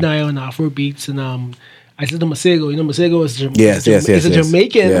 but right now I'm on Afro beats and I listen to Masego. You know, Masego is a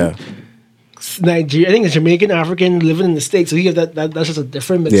Jamaican. Yeah. Nigeria, I think it's Jamaican African living in the States, so he has that's just a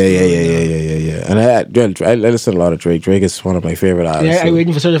different mix. Yeah. And I listen to a lot of Drake. Drake is one of my favorite artists. Yeah, I'm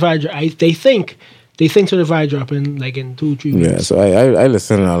waiting for Certified. They think Certified dropping like in 2-3 weeks. Yeah, so I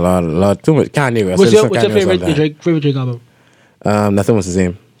listen to a lot. Too much Kanye West. What's your favorite Drake album? Nothing Was the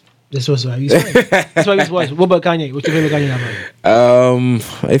Same. This was why he's fine. That's why he's watching. What about Kanye? What's your favorite Kanye album?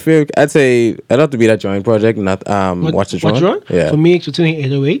 I'd say I'd have to be that joint project, not Watch the Throne. Yeah. For me, it's between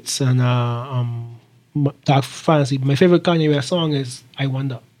 808s and Dark Fantasy. My favorite Kanye West song is I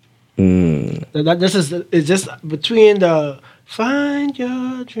Wonder. It's just between the Find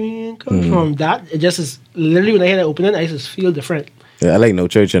Your Dream Come from that. It just is literally when I hear that opening, I just feel different. Yeah, I like No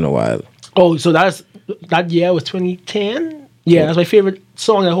Church in a While. Oh, so that year was 2010. Yeah, that's my favorite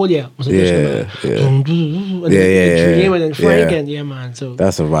song that whole year. Was Yeah. Dream and Frank and man. So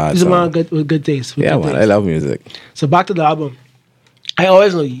that's a vibe. These are man with good taste. Yeah, man, I love music. So back to the album. I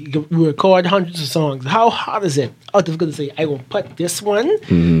always know you record hundreds of songs. How hard is it? How difficult to say, I will put this one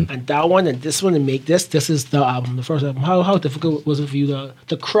and that one and this one and make this. This is the album, the first album. How difficult was it for you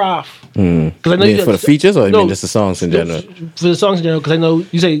to craft? Because I know for the features or just the songs in general? For the songs in general, because I know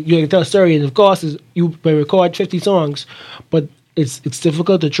you say you can tell a story, and of course you may record 50 songs, but it's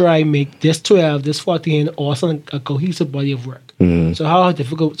difficult to try and make this 12, this 14, all something a cohesive body of work. So how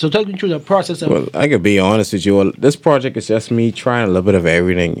difficult? So take me through the process. Well, I could be honest with you. This project is just me trying a little bit of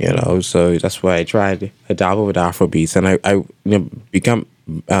everything, you know. So that's why I tried a dabble with Afro beats, and I become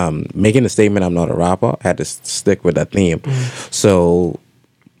making the statement I'm not a rapper. I had to stick with that theme. So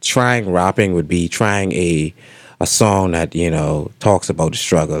trying rapping would be trying a song that, you know, talks about the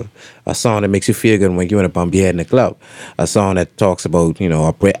struggle, a song that makes you feel good when you're in a bump your head in the club, a song that talks about, you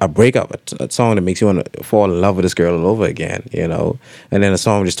know, a breakup, a song that makes you want to fall in love with this girl all over again, you know, and then a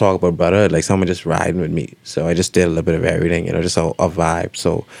song just talk about brotherhood, like someone just riding with me. So I just did a little bit of everything, you know, just a vibe.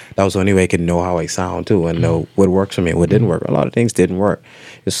 So that was the only way I could know how I sound too and know what works for me and what didn't work. A lot of things didn't work.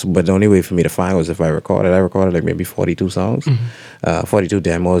 But the only way for me to find was if I recorded. I recorded like maybe 42 songs, 42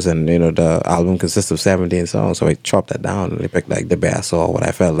 demos, and, you know, the album consists of 17 songs. So I chopped that down and I picked like the best or what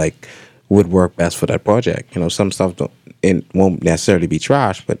I felt like would work best for that project. You know, some stuff won't necessarily be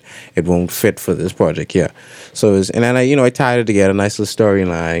trash, but it won't fit for this project here. So and then I tied it together, a nice little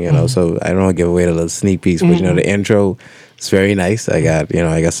storyline. You know, so I don't want to give away the little sneak piece, but you know, the intro. It's very nice. I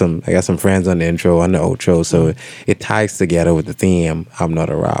got some friends on the intro, on the outro, so it ties together with the theme. I'm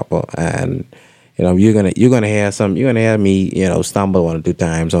not a rapper, and you know you're gonna hear me, you know, stumble 1 or 2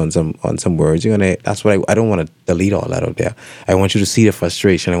 times on some words. That's what I don't want to delete all that out there. I want you to see the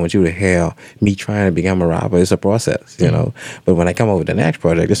frustration. I want you to hear me trying to become a rapper. It's a process, you know. But when I come up with the next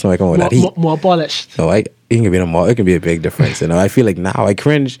project, just know I come up with that heat. More polished. No, it can be a big difference. You know, I feel like now I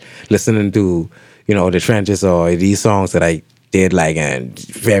cringe listening to, you know, the Trenches or these songs that I did like in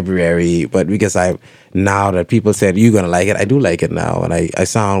February, but because now that people said you're gonna like it, I do like it now, and I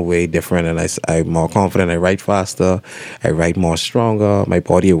sound way different, and I'm more confident. I write faster, I write more stronger. My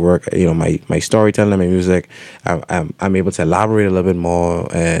body of work, you know, my storytelling, my music, I'm able to elaborate a little bit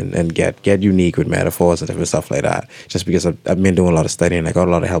more and get unique with metaphors and different stuff like that. Just because I've been doing a lot of studying, I got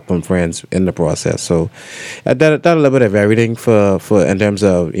a lot of help from friends in the process. So I did a little bit of everything for in terms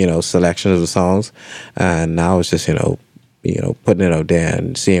of, you know, selection of the songs, and now it's just, you know, putting it out there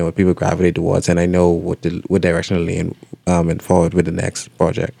and seeing what people gravitate towards, and I know what direction to lean and forward with the next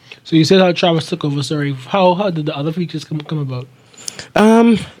project. So you said how Travis took over. Sorry, how did the other features come about?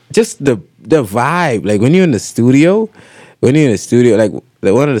 Just the vibe. Like when you're in the studio, like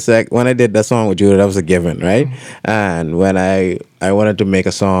when I did that song with Judah, that was a given, right? And when I wanted to make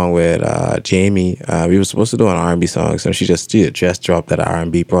a song with Jamie, we were supposed to do an R&B song, so she just dropped that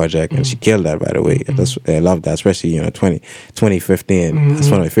R&B project, and she killed that, by the way. I love that, especially, you know, 2015. That's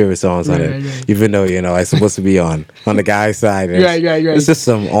one of my favorite songs on it. Right. Even though, you know, I'm supposed to be on the guy's side. Right. It's just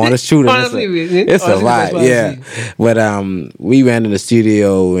some honest shooting. It's a vibe, yeah. But we went in the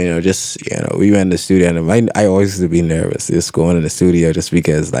studio, you know, we went in the studio, and I always used to be nervous just going in the studio, just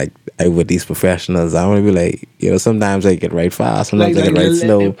because, like, I with these professionals, I want to be like, you know, sometimes I get right fast, sometimes I Like get right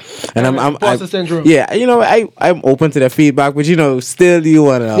slow, and imposter syndrome. yeah, you know, I'm open to that feedback, but you know, still you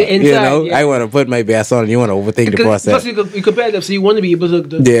wanna, The inside, you know, yeah. I wanna put my best on. You wanna overthink the process. Plus, you competitive, so you want to be able to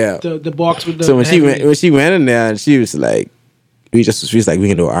the box with the. So when heavy- she went in there, and she was like, she was like, we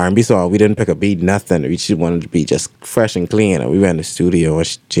can do R&B song. We didn't pick a beat, nothing. We just wanted to be just fresh and clean. And we went in the studio,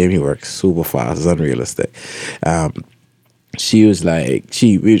 and Jamie worked super fast. It's unrealistic. She was like,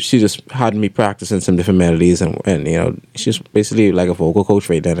 she just had me practicing some different melodies, and you know, she's basically like a vocal coach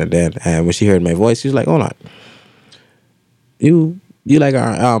right then and then. And when she heard my voice, she was like, hold on, you like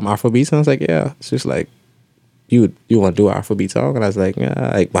our Afrobeat? And I was like, yeah. She's like, you want to do an Afrobeat song? And I was like,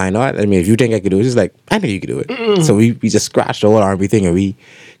 yeah, like, why not? I mean, if you think I could do it, she's like, I think you could do it. Mm-mm. So we just scratched the whole R&B thing, and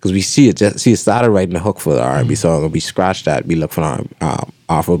she had started writing the hook for the R&B song, and we scratched that. We looked for an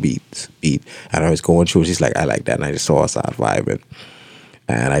Afrobeat beat, and I was going through. She's like, I like that, and I just saw her start vibing,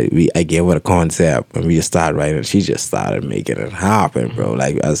 and I gave her the concept, and we just started writing. And she just started making it happen, bro.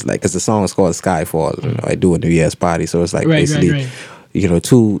 Like I was like, because the song is called Skyfall. You know, I do a New Year's party, so it's like basically. Right. You know,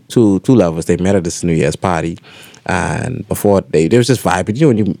 two lovers, they met at this New Year's party, and before they was just vibing.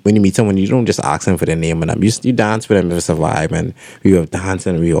 You know, when you meet someone, you don't just ask them for their name and them. You dance with them if it's a vibe, and we were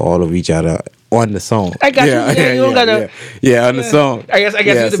dancing, we were all over each other on the song. I got you. Yeah, you don't gotta. Yeah, on the song. I guess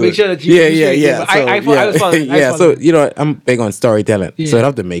you have to make sure that you. Yeah. So, I was following. Yeah, so you know, I'm big on storytelling, so it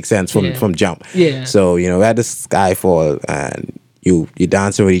have to make sense from jump. Yeah. So you know, we had this Skyfall, and you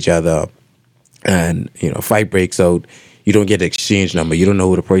dancing with each other, and you know, fight breaks out. You don't get the exchange number. You don't know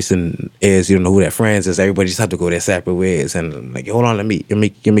who the person is. You don't know who their friends is. Everybody just have to go their separate ways. And I'm like, hold on, let me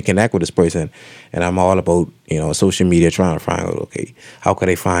connect with this person. And I'm all about, you know, social media, trying to find out, okay, how could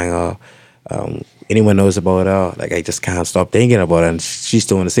I find her? Anyone knows about her? Like, I just can't stop thinking about her. And she's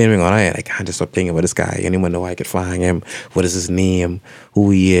doing the same thing on her end. I can't just stop thinking about this guy. Anyone know I could find him? What is his name?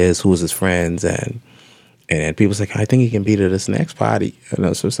 Who he is? Who's his friends? And people's like, I think he can be to this next party.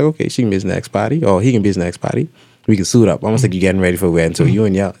 And so it's like, okay, she can be his next party, or he can be his next party. We can suit up, almost like you're getting ready for a wedding. So you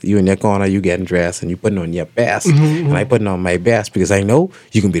in your corner, you getting dressed, and you putting on your best, and I putting on my best because I know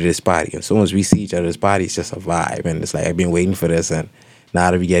you can be to this party. And as soon as we see each other's body, it's just a vibe, and it's like I've been waiting for this, and now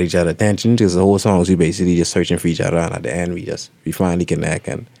that we get each other attention, because the whole song is we basically just searching for each other, and at the end we finally connect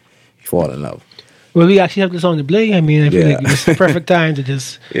and we fall in love. Well, we actually have this on the play. I mean, I feel like it's the perfect time to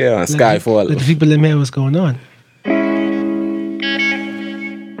just on Skyfall. Let the people in here what's going on.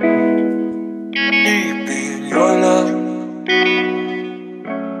 Your love,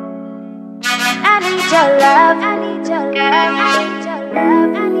 I need your love, I need your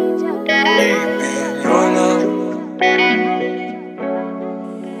love, I need your love.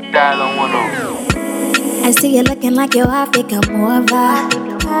 I see you looking like your wife become over.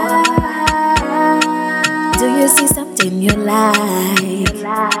 Do you see something you like?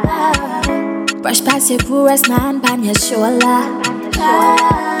 Brush past your poorest man on your shoulder.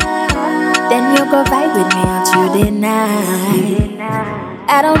 Then you go vibe with me out through the night.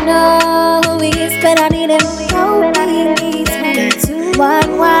 I don't know who he is, but I need him. Hope he needs me too.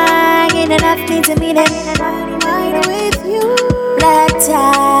 One wine ain't enough, need to meet him. Wine with you. Black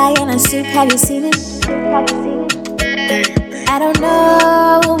tie and a suit, have you seen him? I don't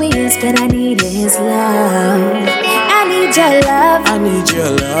know who he is, but I need his love. I need your love. I need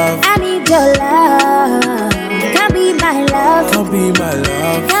your love. I need your love. Come be my love. Come be my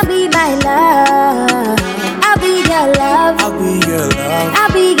love. Come be my love. I'll be your love. I'll be your love.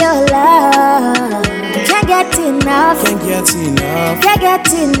 I'll be your love. Can't get enough. Can't get enough. Can't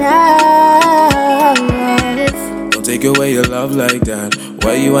get enough. Don't take away your love like that.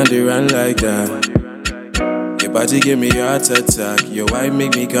 Why you want to run like that? Your body give me a heart attack. Your wife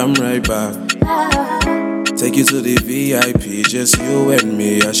make me come right back. Take you to the VIP, just you and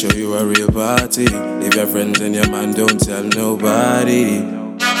me. I'll show you a real party. Leave your friends and your man, don't tell nobody.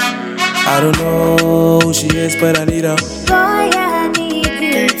 I don't know who she is, but I need her. Boy, I need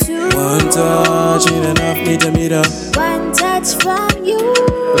you too. One touch ain't enough, need to meet her. One touch from you.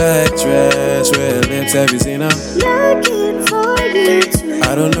 Black dress, red lips, have you seen her? Looking for you too.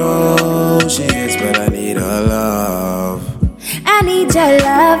 I don't know who she is, but I need her love. I need your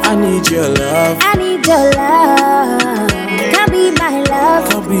love. I need your love. I need your love. Come be my love.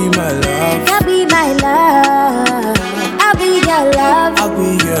 Come be my love. Come be my love. I'll be your love. I'll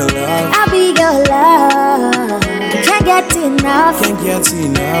be your love. I'll be your love. Can't get enough. Can't get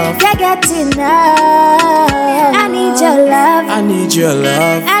enough. Can't get enough. I need your love. I need your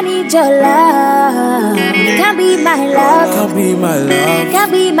love. I need your love. Come be my love. Come be my love.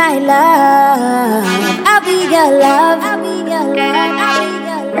 Come be my love. I'll be your love. I'll be your love. I'll be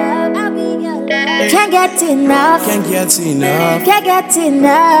your love. I'll be your love. Can't get enough. Can't get enough. Can't get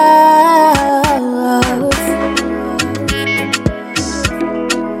enough.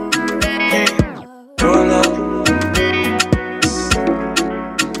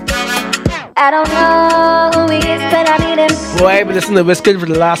 I don't know who he is, but I need him. Boy, I've been listening to Wizkid for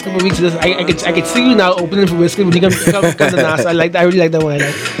the last couple of weeks. I could see you now opening for Wizkid when he comes to NASA. I really like that one.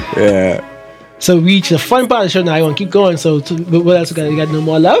 Yeah. So we reach the fun part of the show now. I want to keep going. So what else we got? You got No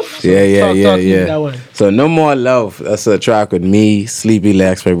More Love? So Yeah. talk to me about that one. So No More Love. That's a track with me, Sleepy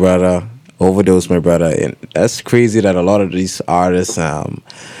Lex, my brother, Overdose, my brother, and that's crazy that a lot of these artists,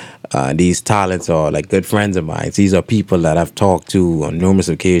 these talents are like good friends of mine. These are people that I've talked to on numerous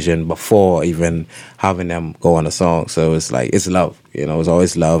occasions before even having them go on a song. So it's like, it's love, it's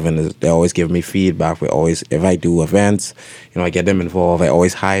always love, and they always give me feedback. We always, if I do events, I get them involved. I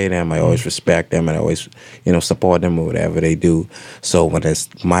always hire them. I always respect them, and I always, support them with whatever they do. So when it's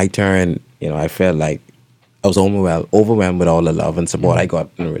my turn, I felt like I was overwhelmed with all the love and support I got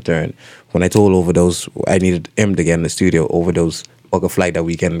in return. When I told Overdose I needed him to get in the studio, Overdose book a flight that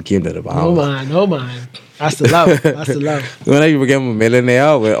weekend and came to the Bahamas. No man. That's the love. That's the love. When I become a millionaire,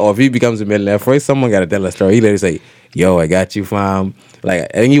 or if he becomes a millionaire, first someone got to tell a story. He literally say, "Yo, I got you, fam." Like,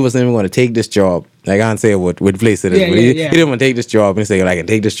 I think he wasn't even going to take this job. I can't say what place it is, but he didn't want to take this job. And he said, "I can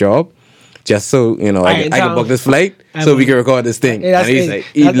take this job just so I can book this flight so we can record this thing." And he's like,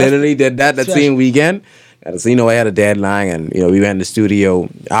 he literally did that same weekend. So I had a deadline, and we went in the studio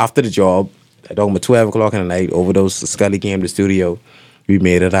after the job. I talking about 12 o'clock in the night. Overdose, Scully came to the studio. We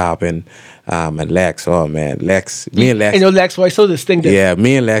made it happen. And Lex, me and Lex. Lex voice so distinctive. Yeah,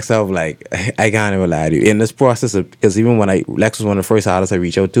 me and Lex, I was like, I can't even lie to you. In this process, because even when Lex was one of the first artists I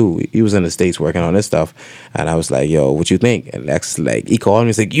reached out to. He was in the States working on this stuff. And I was like, yo, what you think? And Lex, he called me,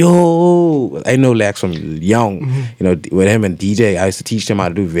 he's like, yo, I know Lex from young. With him and DJ, I used to teach them how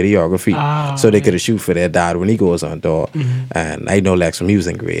to do videography. So they could shoot for their dad when he goes on tour. And I know Lex from, he was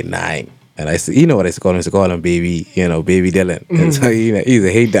in grade 9. And I said, what I used to call him? I used to call him Baby, Baby Dylan. And so he's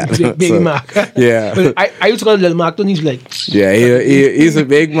a hate that. Baby Mark. Yeah. But I used to call him Little Mark, and he's like, yeah, he's a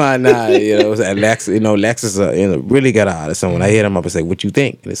big man now. And Lex, Lex is a really good artist. So when I hit him up, I say, what you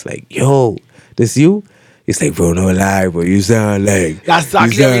think? And it's like, yo, this you? He's like, bro, no lie, bro. You sound like that's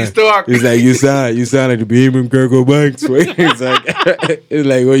exactly how he's talking. He's like, you sound like the Bohemian Kirko Banks. It's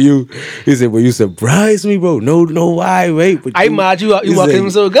like, well, he said, well, you surprised me, bro. No, why, wait. But I mad you walking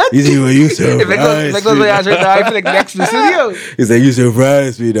him so good. He said, well, you surprised me. If I feel like next to the studio. He's like, you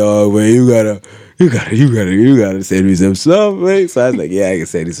surprised me, dog, but you gotta send me some stuff, right? So I was like, yeah, I can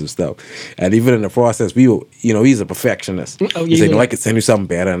send you some stuff. And even in the process, he's a perfectionist. He said, no, I could send you something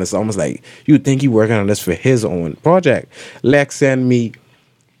better. And it's almost like, you think he working on this for his own project. Lex sent me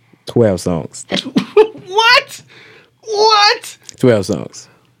 12 songs. What? 12 songs.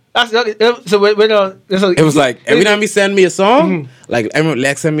 So it was like, every time he send me a song, like, I remember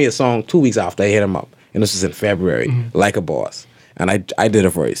Lex sent me a song 2 weeks after I hit him up. And this was in February, Like a Boss. And I did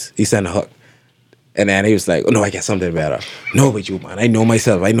a verse. He sent a hook. And then he was like, oh, no, I get something better. No, but you, man, I know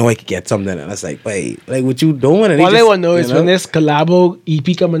myself. I know I could get something. And I was like, wait, like, what you doing? And all I want to know is when this collabo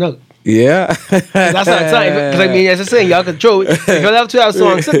EP coming out. Yeah. That's what I'm saying. Because I mean, as I'm saying, y'all control. If y'all have 12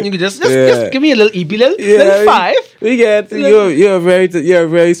 songs, you can just give me a little EP, little 5. We get you're a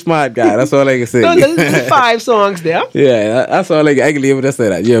very smart guy. That's all I can say. No, little 5 songs there. Yeah, that's all I can leave it to say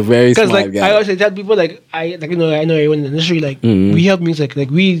that. You're a very smart guy. Because I always tell people I know everyone in the industry we have music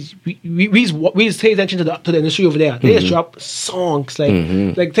we pay attention to the industry over there. They just drop songs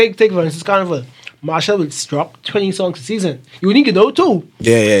like take for instance Carnival. Marshall will drop 20 songs a season. You need to know too.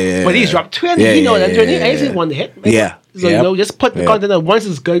 Yeah. But he's dropped 20. Yeah, you know that 20. Yeah. I just one hit. Yeah. So just put the content out. Once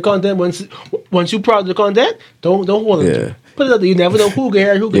it's good content, once you're proud of the content, don't hold it. Put it out there. You never know who can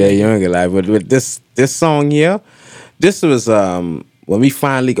hear who can. Yeah, you ain't gonna lie. But with this song here, this was when we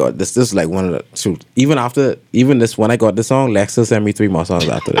finally got this. This was like one of the shoot. Even this when I got this song, Lex still sent me 3 more songs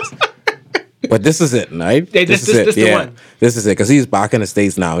after this. But this is it, right? This is the one. This is it, because he's back in the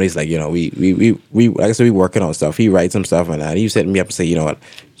States now, and he's like, we like I said, we working on stuff. He writes some stuff, and he set me up and say, you know what,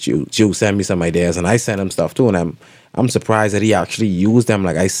 you send me some ideas, and I sent him stuff too, and I'm surprised that he actually used them.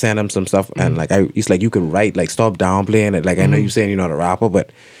 Like I sent him some stuff, and he's like, you can write, like stop downplaying it. Like I know you saying you're not a rapper,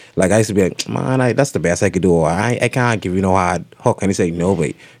 but like I used to be like, man, that's the best I could do. Or I can't give you no hard hook, and he say, no,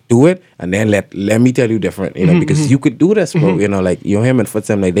 but do it, and then let me tell you different, because you could do this, bro. Like him and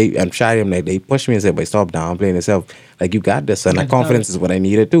Footsam, and Shy him, they push me and say, but stop downplaying yourself. Like you got this, and the confidence is what I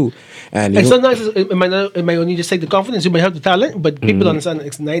needed too. And sometimes it might only just take the confidence. You might have the talent, but people understand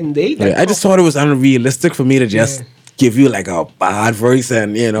it's night and day. I just thought it was unrealistic for me to just give you like a bad verse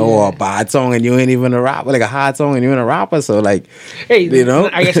and or a bad song and you ain't even a rapper, like a hard song and you ain't a rapper. So like, hey,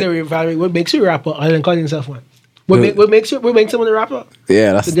 I guess what makes you a rapper other than calling yourself one? What makes someone a rapper?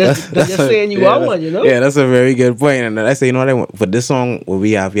 Yeah, that's just saying you are one, Yeah, that's a very good point. And I say, what I want for this song, what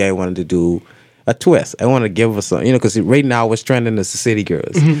we have here, I wanted to do a twist. I want to give us some, because right now what's trending is the city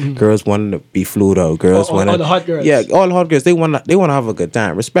girls. Girls want to be flued out. Girls want all the hot girls. Yeah, all the hot girls. They want to have a good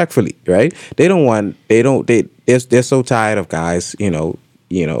time, respectfully, right? They're so tired of guys,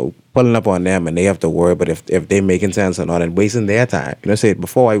 pulling up on them, and they have to worry about if they're making sense or not and wasting their time. Say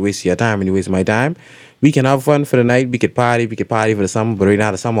before I waste your time and you waste my time. We can have fun for the night. We could party for the summer. But right now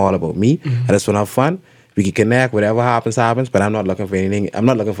the summer all about me. I just want to have fun. We can connect. Whatever happens. But I'm not looking for anything. I'm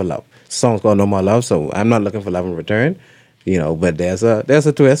not looking for love. The song's called No More Love, so I'm not looking for love in return. But there's a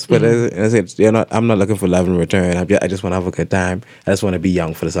twist. But I'm not looking for love in return. I just want to have a good time. I just want to be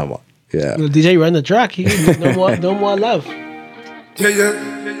young for the summer. Yeah. The DJ run the track. No more love.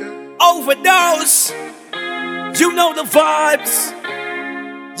 Yeah. Overdose. You know the vibes.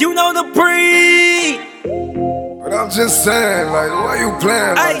 You know the breed. But I'm just saying, like, why you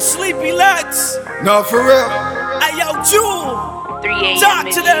playing? Hey, Sleepy Legs. No, for real. Hey, yo, Jewel. Talk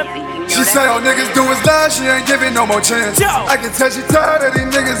to them. She say all niggas do is lie, she ain't giving no more chance. Yo. I can tell she tired of these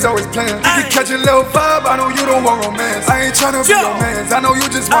niggas always playing. You can catch a little vibe, I know you don't want romance. I ain't tryna be your mans, I know you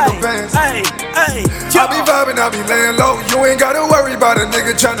just want the bands. Hey, I be vibing, I be laying low. You ain't gotta worry about a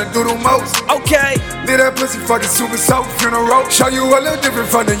nigga tryna do the most. Okay. Leave that pussy fucking super soaked funeral. Show you a little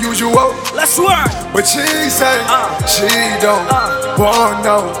different from the usual. Let's work. But she say she don't want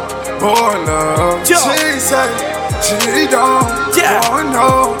no more love. Yo. She say she don't want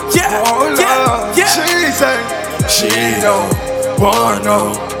no more love. She say she don't want no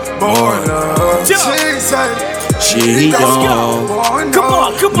more love. She say she don't. Come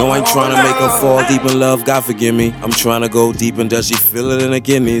on. No, I ain't trying to make her fall deep in love, God forgive me. I'm trying to go deep, and does she feel it in her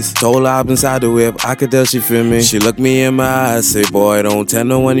kidneys? Told her I'm inside the whip, I could tell she feel me. She look me in my eyes, say, boy, don't tell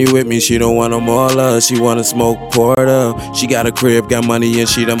no one you with me. She don't want no more love, she wanna smoke, pour it up. She got a crib, got money, and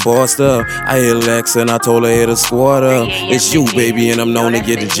she done bossed up. I hit Lex, and I told her hit a squad up. It's you, baby, and I'm known to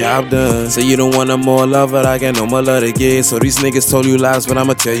get the job done. Say you don't want no more love, but I got no more love to give. So these niggas told you lies, but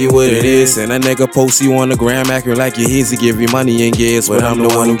I'ma tell you what it is. And that nigga post you on the gram, acting like you're his to give you money and gas, but I'm the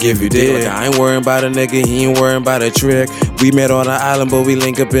one who give you dick. I ain't worrying about a nigga, he ain't worrying about a trick. We met on the island, but we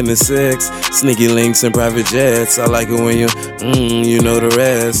link up in the 6. Sneaky links and private jets. I like it when you know the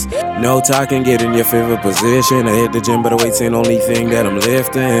rest. No talking, get in your favorite position. I hit the gym, but the weights ain't only thing that I'm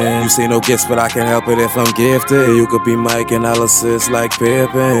lifting. You say no gifts, but I can help it if I'm gifted. You could be Mike and I'll assist like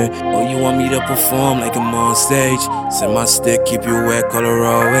Pippen. Oh, you want me to perform like I'm on stage? Send my stick, keep you wet, color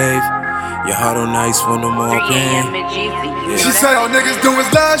raw wave. Your heart on ice for no more pain. She say all niggas do is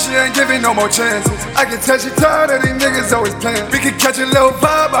lie, she ain't giving no more chances. I can tell she tired of these niggas always playing. We can catch a little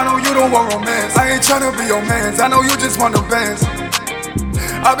vibe, I know you don't want romance. I ain't tryna be your mans, I know you just want the bands.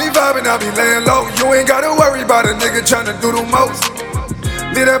 I be vibing, I be laying low. You ain't gotta worry about a nigga tryna do the most.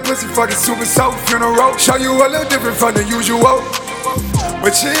 Leave that pussy fucking super soaked funeral. Show you a little different from the usual.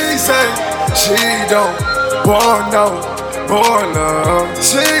 But she say she don't want no more love.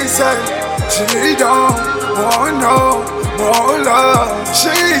 She say she don't want no more love.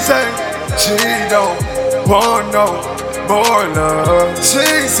 She say she don't want no more love.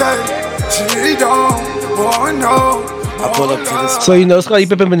 She say she don't want no more I pull up to this. So Scottie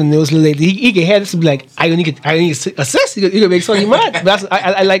Pippen in the news lately. He can hear this and be like, I need assist. You can make something mad. But that's,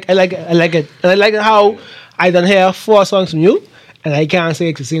 I like it, and I like how I done hear 4 songs from you. And I can't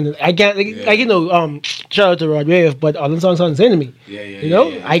say Christina. I can't, shout out to Rod Wave, but all the songs sound the same to me.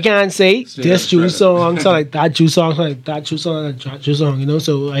 I can't say this Jew song sound like that Jew song, sound like that Jew song, and that Jew song,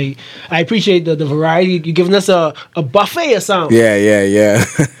 So I appreciate the variety. You're giving us a buffet of sounds. Yeah.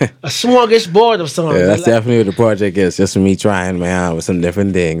 A smorgasbord of songs. Yeah, that's definitely what the project is. Just me trying my hand with some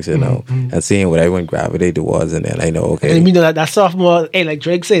different things, and seeing what everyone gravitate towards, and then I know, okay. And that sophomore, like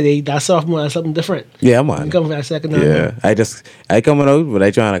Drake say, that sophomore is something different. Yeah, man. You come from that second album. Yeah, I coming out, but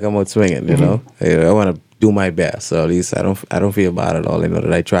I trying to come out swinging. I want to do my best. So at least I don't feel bad at all. I know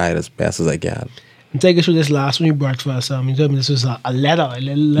that I tried as best as I can. And take us through this last one you brought for us. You told me this was a letter, a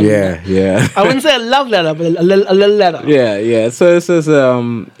little letter. Yeah. I wouldn't say a love letter, but a little letter. Yeah. So this is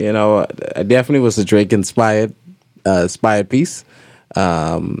it definitely was a Drake inspired piece.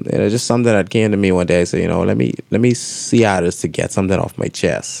 Just something that came to me one day. So let me see how it is to get something off my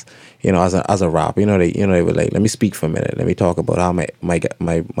chest. As a rapper, they were like, let me speak for a minute. Let me talk about how my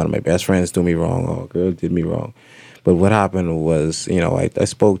one of my best friends do me wrong, or a girl did me wrong. But what happened was, I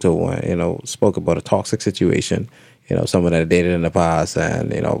spoke to one, spoke about a toxic situation, someone that I dated in the past,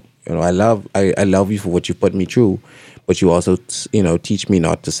 and I love you for what you put me through, but you also teach me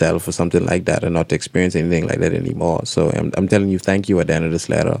not to settle for something like that and not to experience anything like that anymore. So I'm telling you, thank you at the end of this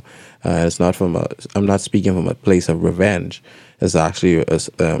letter. It's not I'm not speaking from a place of revenge. It's actually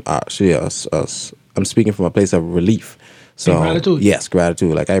I'm speaking from a place of relief. So gratitude. yes,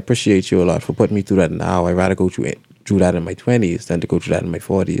 gratitude. Like I appreciate you a lot for putting me through that now. I'd rather go through that in my 20s than to go through that in my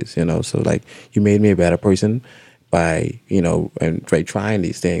 40s, you know. So like you made me a better person by, you know, and trying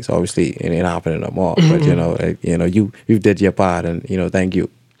these things. Obviously it ain't happening no more. But you did your part, and you know, thank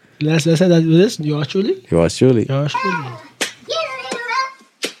you. Let's say that with this. Yours truly. Yours truly. Yours truly.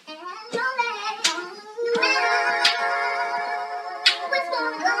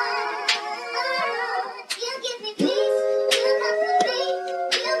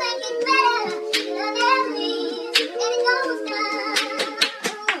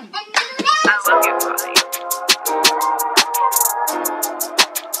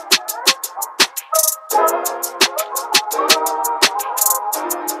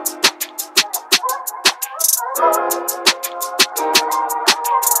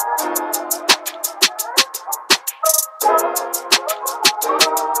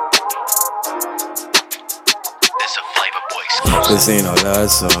 This ain't no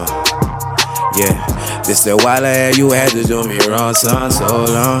love song. Yeah, this the while I had you had to do me wrong, son. So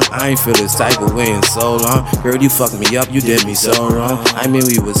long, I ain't feel this type of way in so long. Girl, you fucked me up, you did me so wrong. I mean,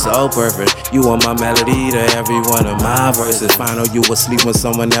 we were so perfect. You were my melody to every one of my verses. Find out you was sleep with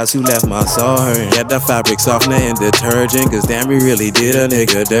someone else, you left my soul hurting. Get the fabric softener and detergent, cause damn, we really did a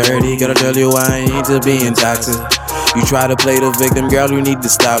nigga dirty. Gotta tell you why I ain't to being toxic. You try to play the victim, girl, you need to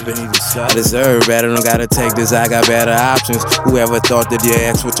stop it. I deserve better, don't gotta take this, I got better options. Whoever thought that your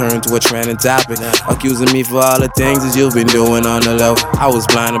ex would turn to a trending topic, accusing me for all the things that you've been doing on the low. I was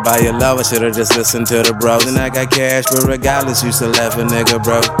blinded by your love, I should've just listened to the bros. And I got cash, but regardless, you still left a nigga,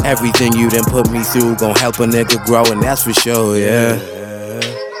 bro. Everything you done put me through gon' help a nigga grow, and that's for sure, yeah.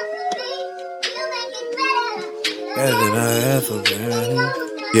 Better than I ever been,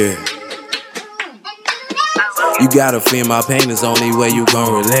 yeah. You gotta feel my pain, is only way you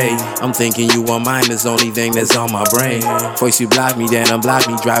gon' relate. I'm thinking you on mine, is only thing that's on my brain. First you block me, then unblock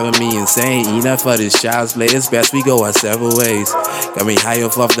me, driving me insane. Enough for this child's play, it's best we go our several ways. Got me high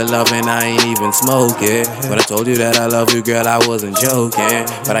off the love and I ain't even smoking. When I told you that I love you, girl, I wasn't joking.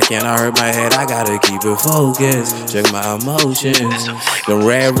 But I cannot hurt my head, I gotta keep it focused. Check my emotions. The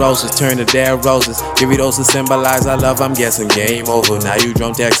red roses turn to dead roses. Give you those to symbolize our love, I'm guessing game over. Now you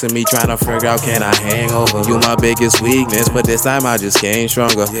drunk texting me, trying to figure out can I hang over. You my biggest weakness, but this time I just came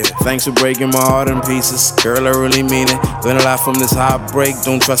stronger. Thanks for breaking my heart in pieces, girl, I really mean it. Learn a lot from this heartbreak,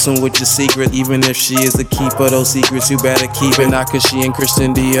 don't trust him with your secret. Even if she is the keeper, those secrets you better keep it. Not cause she ain't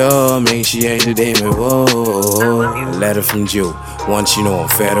Christian Dior, man, she ain't the Damon, whoa. A letter from Jew, once you know I'm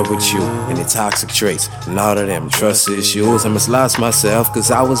fed up with you. And the toxic traits, and all of them trust issues. I must lost myself,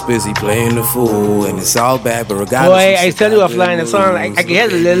 cause I was busy playing the fool. And it's all bad, but regardless. Boy, I tell you offline, the song, I can hear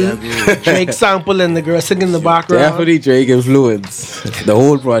the little Drake sample and the girl singing in the background. Definitely Drake influence. The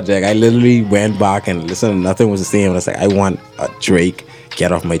whole project, I literally went back and listened, nothing was the same. I was like, I want a Drake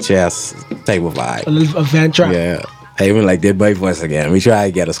get off my chest type of vibe. A little event track. Yeah. I even like did my voice again. We try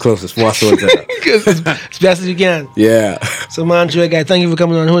to get as close as possible to as best as you can. Yeah. So man, Drake, I thank you for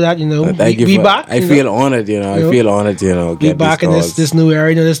coming on. Who that, you know? Thank you. We back. I feel honored, you know. I feel honored, you know. Be back in this new era,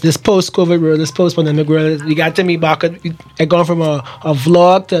 you know, this post-COVID world, this post-pandemic world. We got Timmy back. I gone from a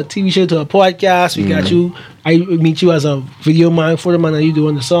vlog to a TV show to a podcast. We got you. I meet you as a video man, photo man, and you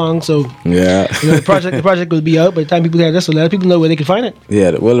doing the song. So yeah, you know, the project will be out by the time people hear this. So let people know where they can find it.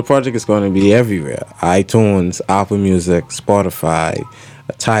 Yeah, well, the project is going to be everywhere: iTunes, Apple Music, Spotify,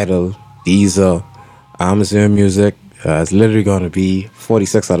 Tidal, Deezer, Amazon Music. It's literally going to be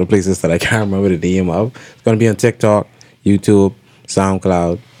 46 other places that I can't remember the name of. It's going to be on TikTok, YouTube,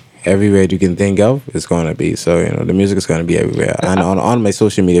 SoundCloud. Everywhere you can think of, it's going to be. So, you know, the music is going to be everywhere. And on my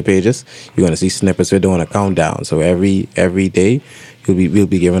social media pages, you're going to see snippets. We're doing a countdown. So every day, we'll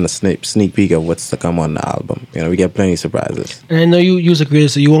be giving a sneak peek of what's to come on the album. You know, we get plenty of surprises. And I know you're a creator,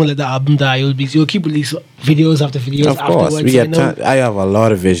 so you won't let the album die. You'll keep releasing videos after videos. Of course, I have a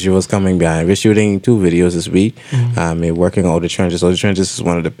lot of visuals coming behind. We're shooting 2 videos this week. We're working on The Trenches. The Trenches is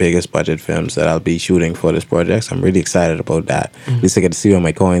one of the biggest budget films that I'll be shooting for this project. So I'm really excited about that. At least I get to see where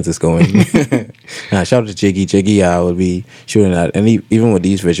my coins is going. Shout out to Jiggy. Jiggy, I will be shooting that. And even with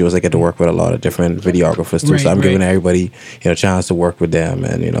these visuals, I get to work with a lot of different videographers too. So I'm giving everybody, you know, a chance to work with them,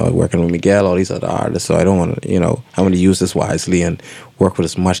 and you know, working with Miguel, all these other artists. So I don't want to, you know, I want to use this wisely and work with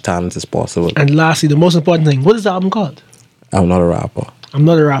as much talent as possible. And lastly, the most important thing: what is the album called? I'm not a rapper. I'm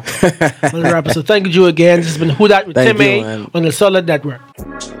not a rapper. So thank you again. This has been Who That with Tim A on the Solid Network.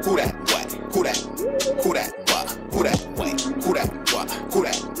 Who that? What? Who that? Who that? What? Who that? Wait. Who that? What? Who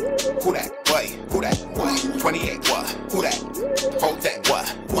that? Who that? Wait. Who that? What? 28. What? Who that? Hold that? What?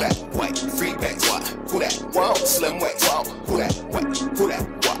 Who that? Wait. Free bags. What? Who that? Whoa. Slim waist. Whoa. Who that? What? Who that?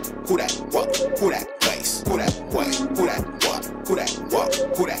 What? Who that? What? Who that?